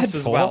it's for bad us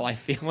as for. well. I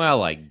feel Well,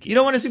 like you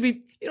don't want to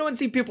be. You don't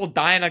see people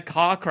die in a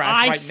car crash.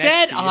 I right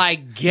said next to you. I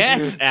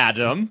guess,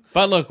 Adam.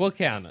 But look, we'll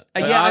count it.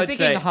 Yeah, I I'm would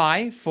thinking say-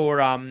 high for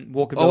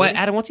walkability. Oh wait,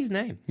 Adam, what's his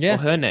name? Yeah. Or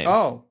her name?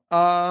 Oh,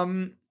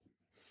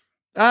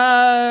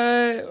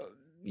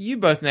 you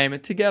both name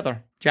it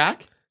together.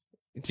 Jack,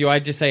 Do I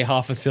just say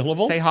half a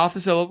syllable? say half a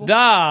syllable.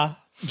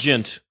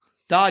 Gent.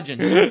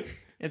 Dargent.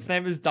 Its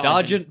name is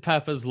Dargent. Dajent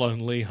Pepper's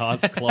Lonely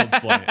Hearts Club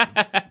Band. All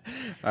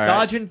right.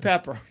 Dargent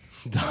Pepper.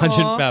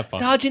 Dajent Pepper.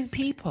 Dargent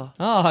Peeper.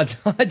 Oh,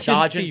 Dajent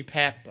Dargent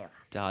Pepper. Pepper.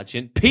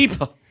 Dargent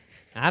Peeper.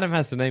 Adam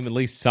has to name at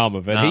least some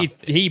of it. No.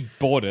 He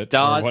bought it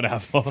or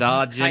whatever.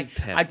 Dargent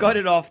Pepper. I got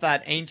it off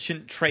that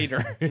ancient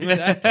trader.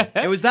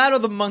 It was that or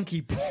the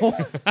monkey paw.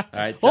 All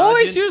right,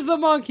 Always Dargent- choose the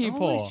monkey paw.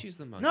 Always choose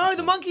the monkey. No,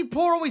 the monkey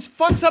paw always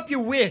fucks up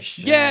your wish.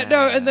 Yeah,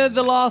 no, and then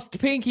the last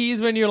pinky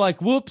is when you're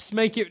like, whoops,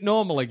 make it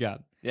normal again.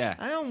 Yeah.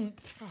 I don't.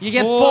 You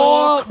get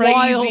Four four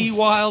crazy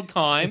wild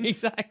times.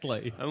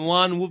 Exactly. And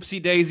one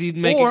whoopsie daisy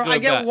make Or it go I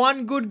get back.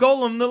 one good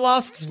golem that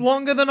lasts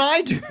longer than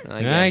I do.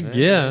 I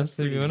guess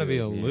if you want to be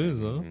a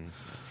loser.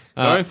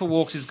 Going for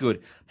walks is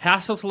good.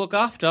 Hassle to look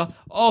after.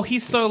 Oh,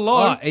 he's so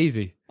low. Oh,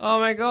 easy. Oh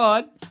my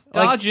god.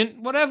 Dargent,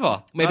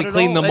 whatever. Maybe Not at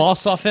clean the all.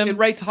 moss off It him.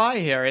 rates high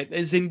here. It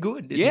is in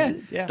good. It's Yeah.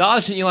 yeah.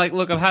 Dargent, you're like,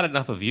 look, I've had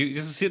enough of you.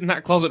 Just sit in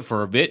that closet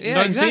for a bit.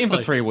 Yeah, Don't see him for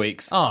exactly. 3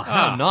 weeks. Oh,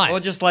 how nice. Or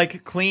just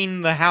like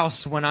clean the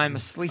house when I'm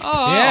asleep.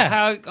 Oh, Yeah.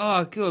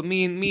 how good.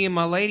 Me and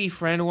my lady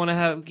friend want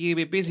to get a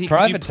bit busy.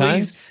 Private Could you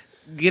please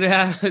get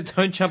out?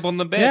 Don't jump on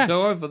the bed. Yeah.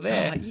 Go over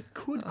there. It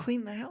could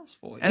clean the house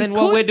for you. And then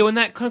while we're doing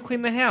that, can I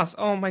clean the house?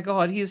 Oh my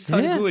god, he is so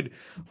Yeah. good.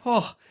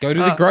 Oh, Go to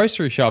the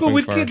grocery shopping good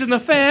with first. kids in the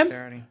fam.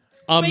 Dirty.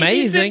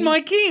 Amazing. Babysit my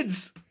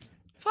kids.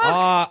 Fuck.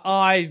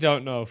 I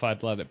don't know if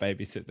I'd let it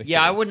babysit the kids.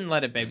 Yeah, I wouldn't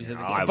let it babysit the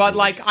I kid. But would.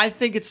 like, I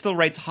think it still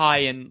rates high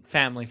and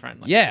family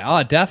friendly.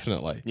 Yeah,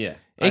 definitely. Yeah,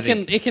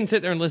 It can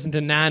sit there and listen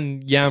to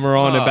Nan yammer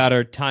on Oh. about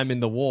her time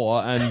in the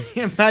war and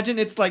Imagine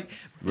it's like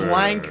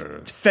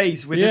blank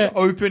face with its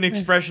open,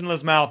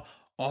 expressionless mouth.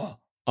 Oh,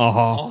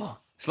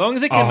 As long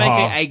as it can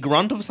make a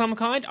grunt of some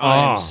kind,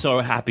 I am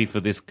so happy for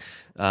this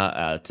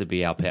to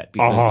be our pet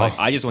because like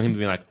I just want him to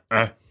be like.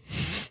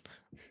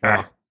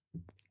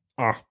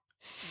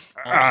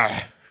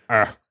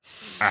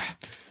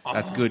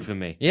 That's good for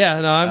me. yeah,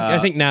 no, I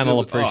think Nan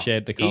will Good.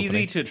 appreciate the company.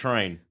 Easy to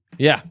train.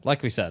 Yeah,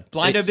 like we said.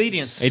 blind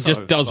obedience. It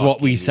just So does what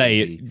we fucking say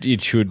easy.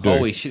 it should do.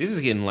 Holy shit, this is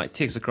getting like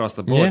ticks across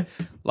the board.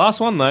 Last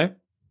one though,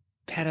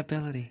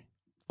 petability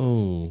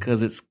Ooh.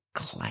 because it's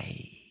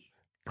clay.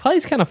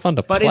 Clay's kind of fun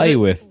to But play is it,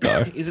 with,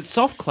 though. Is it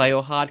soft clay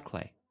or hard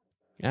clay?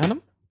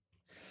 Adam?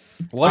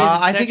 What is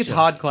its I think it's texture?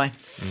 hard clay.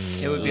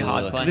 It would be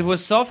hard Because clay. if it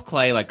was soft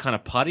clay, like kind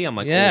of putty, I'm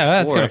like, Yeah, all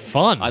that's for kinda it.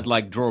 fun. I'd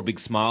like draw big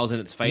smiles in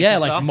its face. Yeah,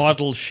 and like stuff.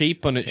 model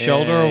sheep on its Yeah,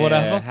 shoulder or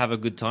whatever. yeah, have a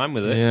good time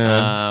with it.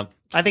 Yeah.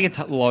 I think it's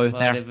low But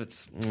there. if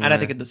it's, I don't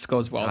think it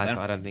scores well there.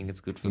 I don't think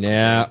it's good for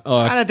Yeah. clay.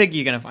 I don't think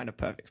you're going to find a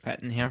perfect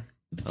pet in here.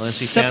 Unless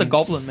you Except the found-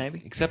 goblin,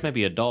 maybe. Except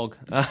maybe a dog.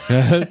 Or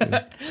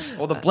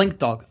the blink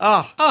dog.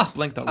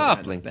 Blink dog. would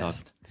be the blink dog.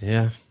 best.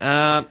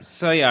 yeah.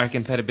 So yeah, our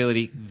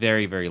compatibility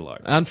very, very low.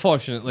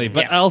 Unfortunately,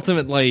 but Yeah.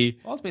 ultimately,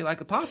 Ultimately, like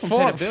apart from for,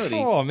 compatibility,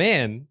 oh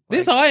man,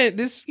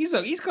 this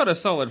he's got a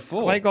solid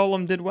 4. Clay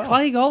golem did well.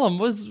 Clay Golem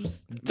was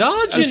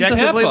Dargent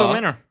Objectively Pepper. the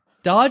winner.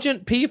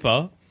 Dargent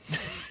Peeper.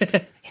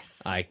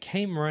 I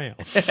came round.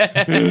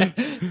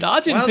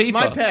 Dargent Well, it's Peeper.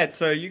 my pet,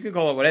 so you can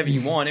call it whatever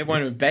you want. It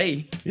won't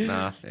obey.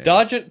 Nah, fair.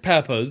 Dargent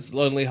Pepper's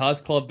Lonely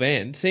Hearts Club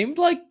Band seemed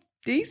like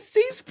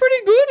he's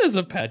pretty good as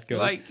a pet goat.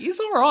 Like he's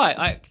all right.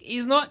 Like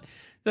he's not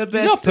the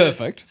best. not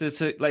perfect.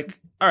 So like,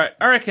 all right.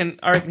 I reckon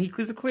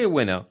he's a clear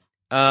winner.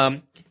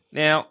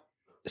 Now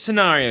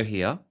scenario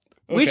here.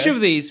 Which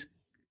of these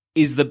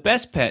is the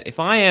best pet? If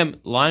I am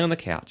lying on the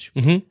couch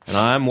and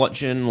I'm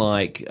watching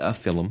like a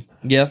film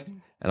yeah.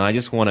 and I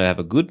just want to have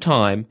a good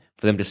time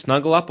for them to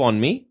snuggle up on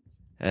me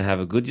and have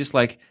a good, just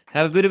like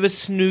have a bit of a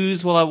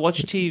snooze while I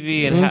watch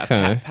TV and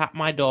Okay. pat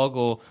my dog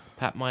or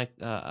pat my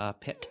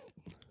pet.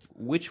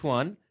 Which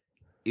one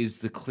is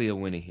the clear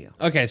winner here?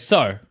 Okay,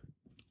 so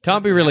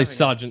can't be really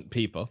Sergeant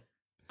Peeper.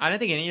 I don't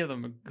think any of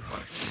them are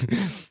good.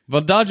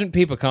 But Dargent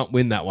Peeper can't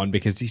win that one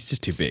because he's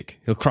just too big.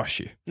 He'll crush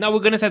you. No, we're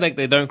going to say like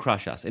they don't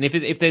crush us, and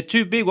if they're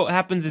too big, what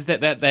happens is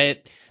that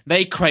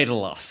they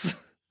cradle us.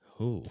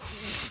 Ooh.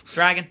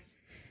 Dragon.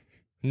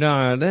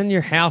 No, then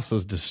your house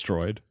is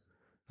destroyed.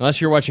 Unless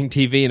you're watching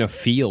TV in a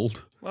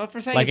field. Well, if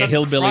we're saying Like it a doesn't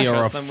hillbilly crush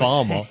or us, a then we're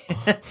farmer.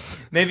 saying-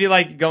 Maybe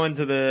like going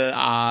to the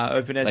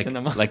open air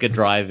cinema. like a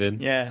drive-in.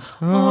 Yeah.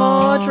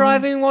 Oh,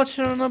 driving,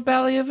 watching on the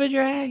belly of a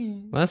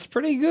dragon. That's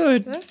pretty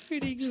good. That's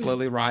pretty good.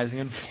 Slowly rising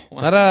and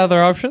falling. What are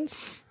other options?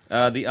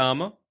 The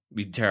armor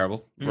be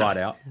terrible, right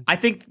out. I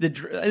think the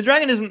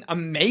dragon isn't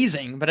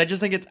amazing, but I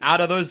just think it's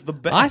out of those the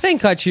best. I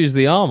think I choose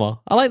the armor.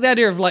 I like the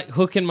idea of like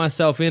hooking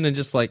myself in and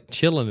just like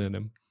chilling in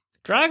him.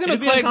 Dragon or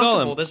It'd be clay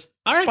uncomfortable. golem. There's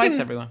I spikes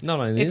reckon everywhere. Not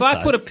only if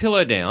I put a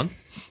pillow down,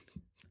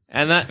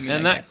 and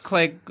that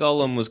clay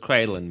golem was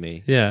cradling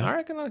me, Yeah. I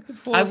reckon I could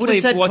fall I asleep would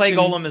have said watching...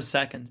 clay golem as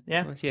second.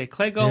 Yeah. Yeah,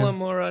 clay golem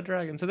or a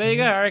dragon. So there you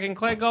go. I reckon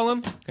clay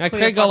golem. Clay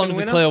clear Golem's fucking the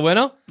winner. clear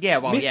winner. Yeah.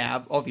 Well, Mis-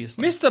 yeah.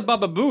 Obviously. Mr.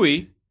 Baba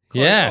Booey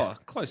Yeah. Oh,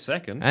 close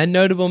second. And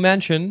notable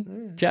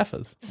mention,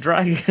 Jeffers.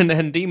 Dragon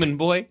and Demon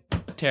Boy,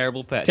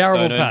 terrible pets.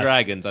 Terrible Don't own pets.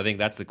 dragons. I think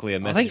that's the clear I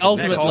message. think from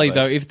this ultimately,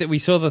 episode. though, if we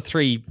saw the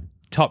 3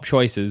 top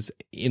choices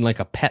in like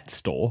a pet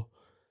store,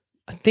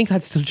 I think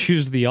I'd still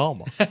choose the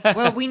armor.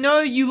 Well, we know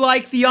you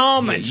like the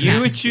armor.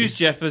 You would choose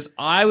Jeffers.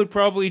 I would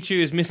probably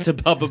choose Mr.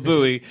 Baba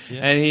Booey,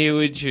 and he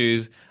would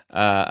choose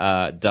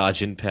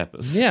Dargent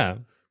Peppers. Yeah.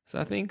 So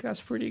I think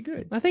that's pretty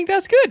good. I think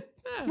that's good.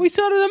 We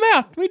sorted them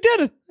out. We did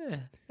it. Yeah.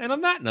 And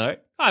on that note,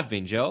 I've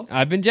been Joel.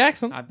 I've been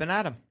Jackson. I've been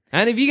Adam.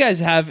 And if you guys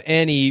have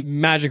any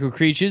magical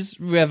creatures,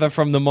 whether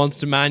from the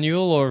Monster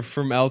Manual or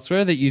from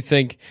elsewhere, that you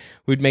think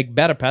would make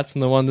better pets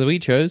than the ones that we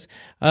chose,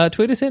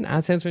 tweet us in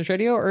at Sandspence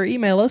Radio or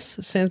email us,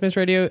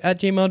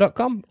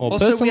 sandspanceradio@gmail.com. Or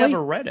Also, personally, we have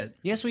a Reddit.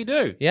 Yes, we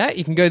do. yeah,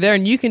 you can go there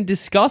and you can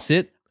discuss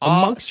it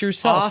amongst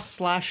yourself.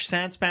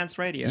 r/Sanspants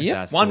Radio. Yep.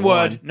 That's One the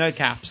word, one. no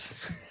caps.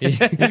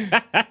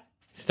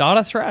 Start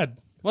a thread.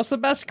 What's the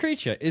best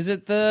creature? Is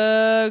it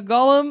the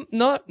golem?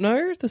 No,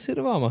 the suit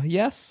of armor.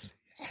 Yes.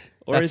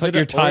 Or That's is what it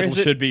your or title is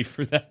it- should be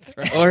for that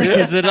thread. Or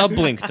is it a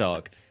Blink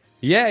Dog?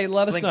 Yeah,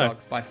 let us Blink know. Dog,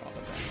 by far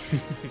the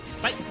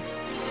best. Bye.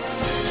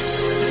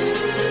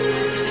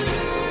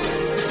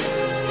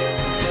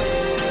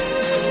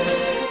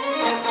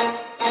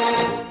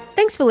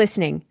 Thanks for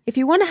listening. If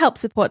you want to help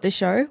support the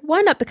show,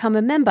 why not become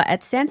a member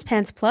at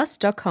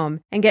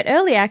sanspantsplus.com and get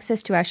early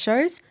access to our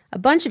shows, a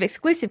bunch of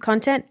exclusive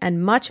content,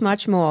 and much,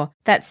 much more.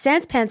 That's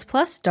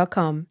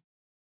sanspantsplus.com.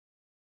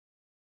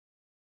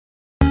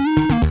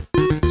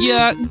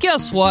 Yeah,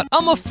 guess what?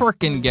 I'm a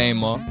frickin'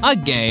 gamer. I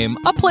game,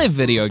 I play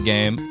video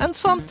game, and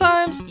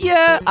sometimes,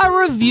 yeah,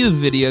 I review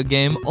video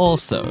game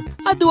also.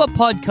 I do a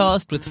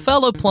podcast with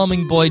fellow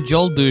plumbing boy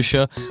Joel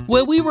Dusha,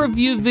 where we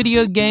review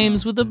video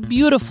games with a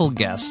beautiful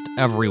guest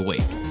every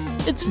week.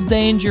 It's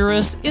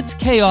dangerous, it's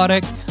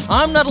chaotic,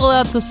 I'm not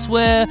allowed to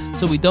swear,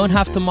 so we don't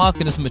have to mark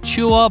it as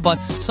mature,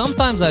 but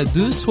sometimes I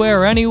do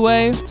swear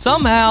anyway.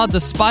 Somehow,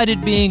 despite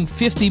it being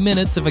 50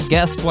 minutes of a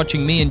guest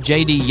watching me and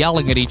JD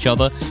yelling at each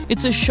other,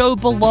 it's a show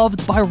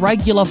beloved by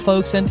regular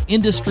folks and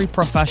industry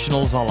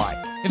professionals alike.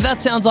 If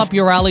that sounds up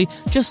your alley,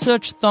 just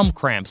search Thumb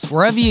Cramps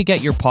wherever you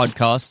get your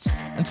podcasts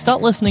and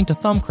start listening to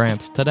Thumb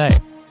Cramps today.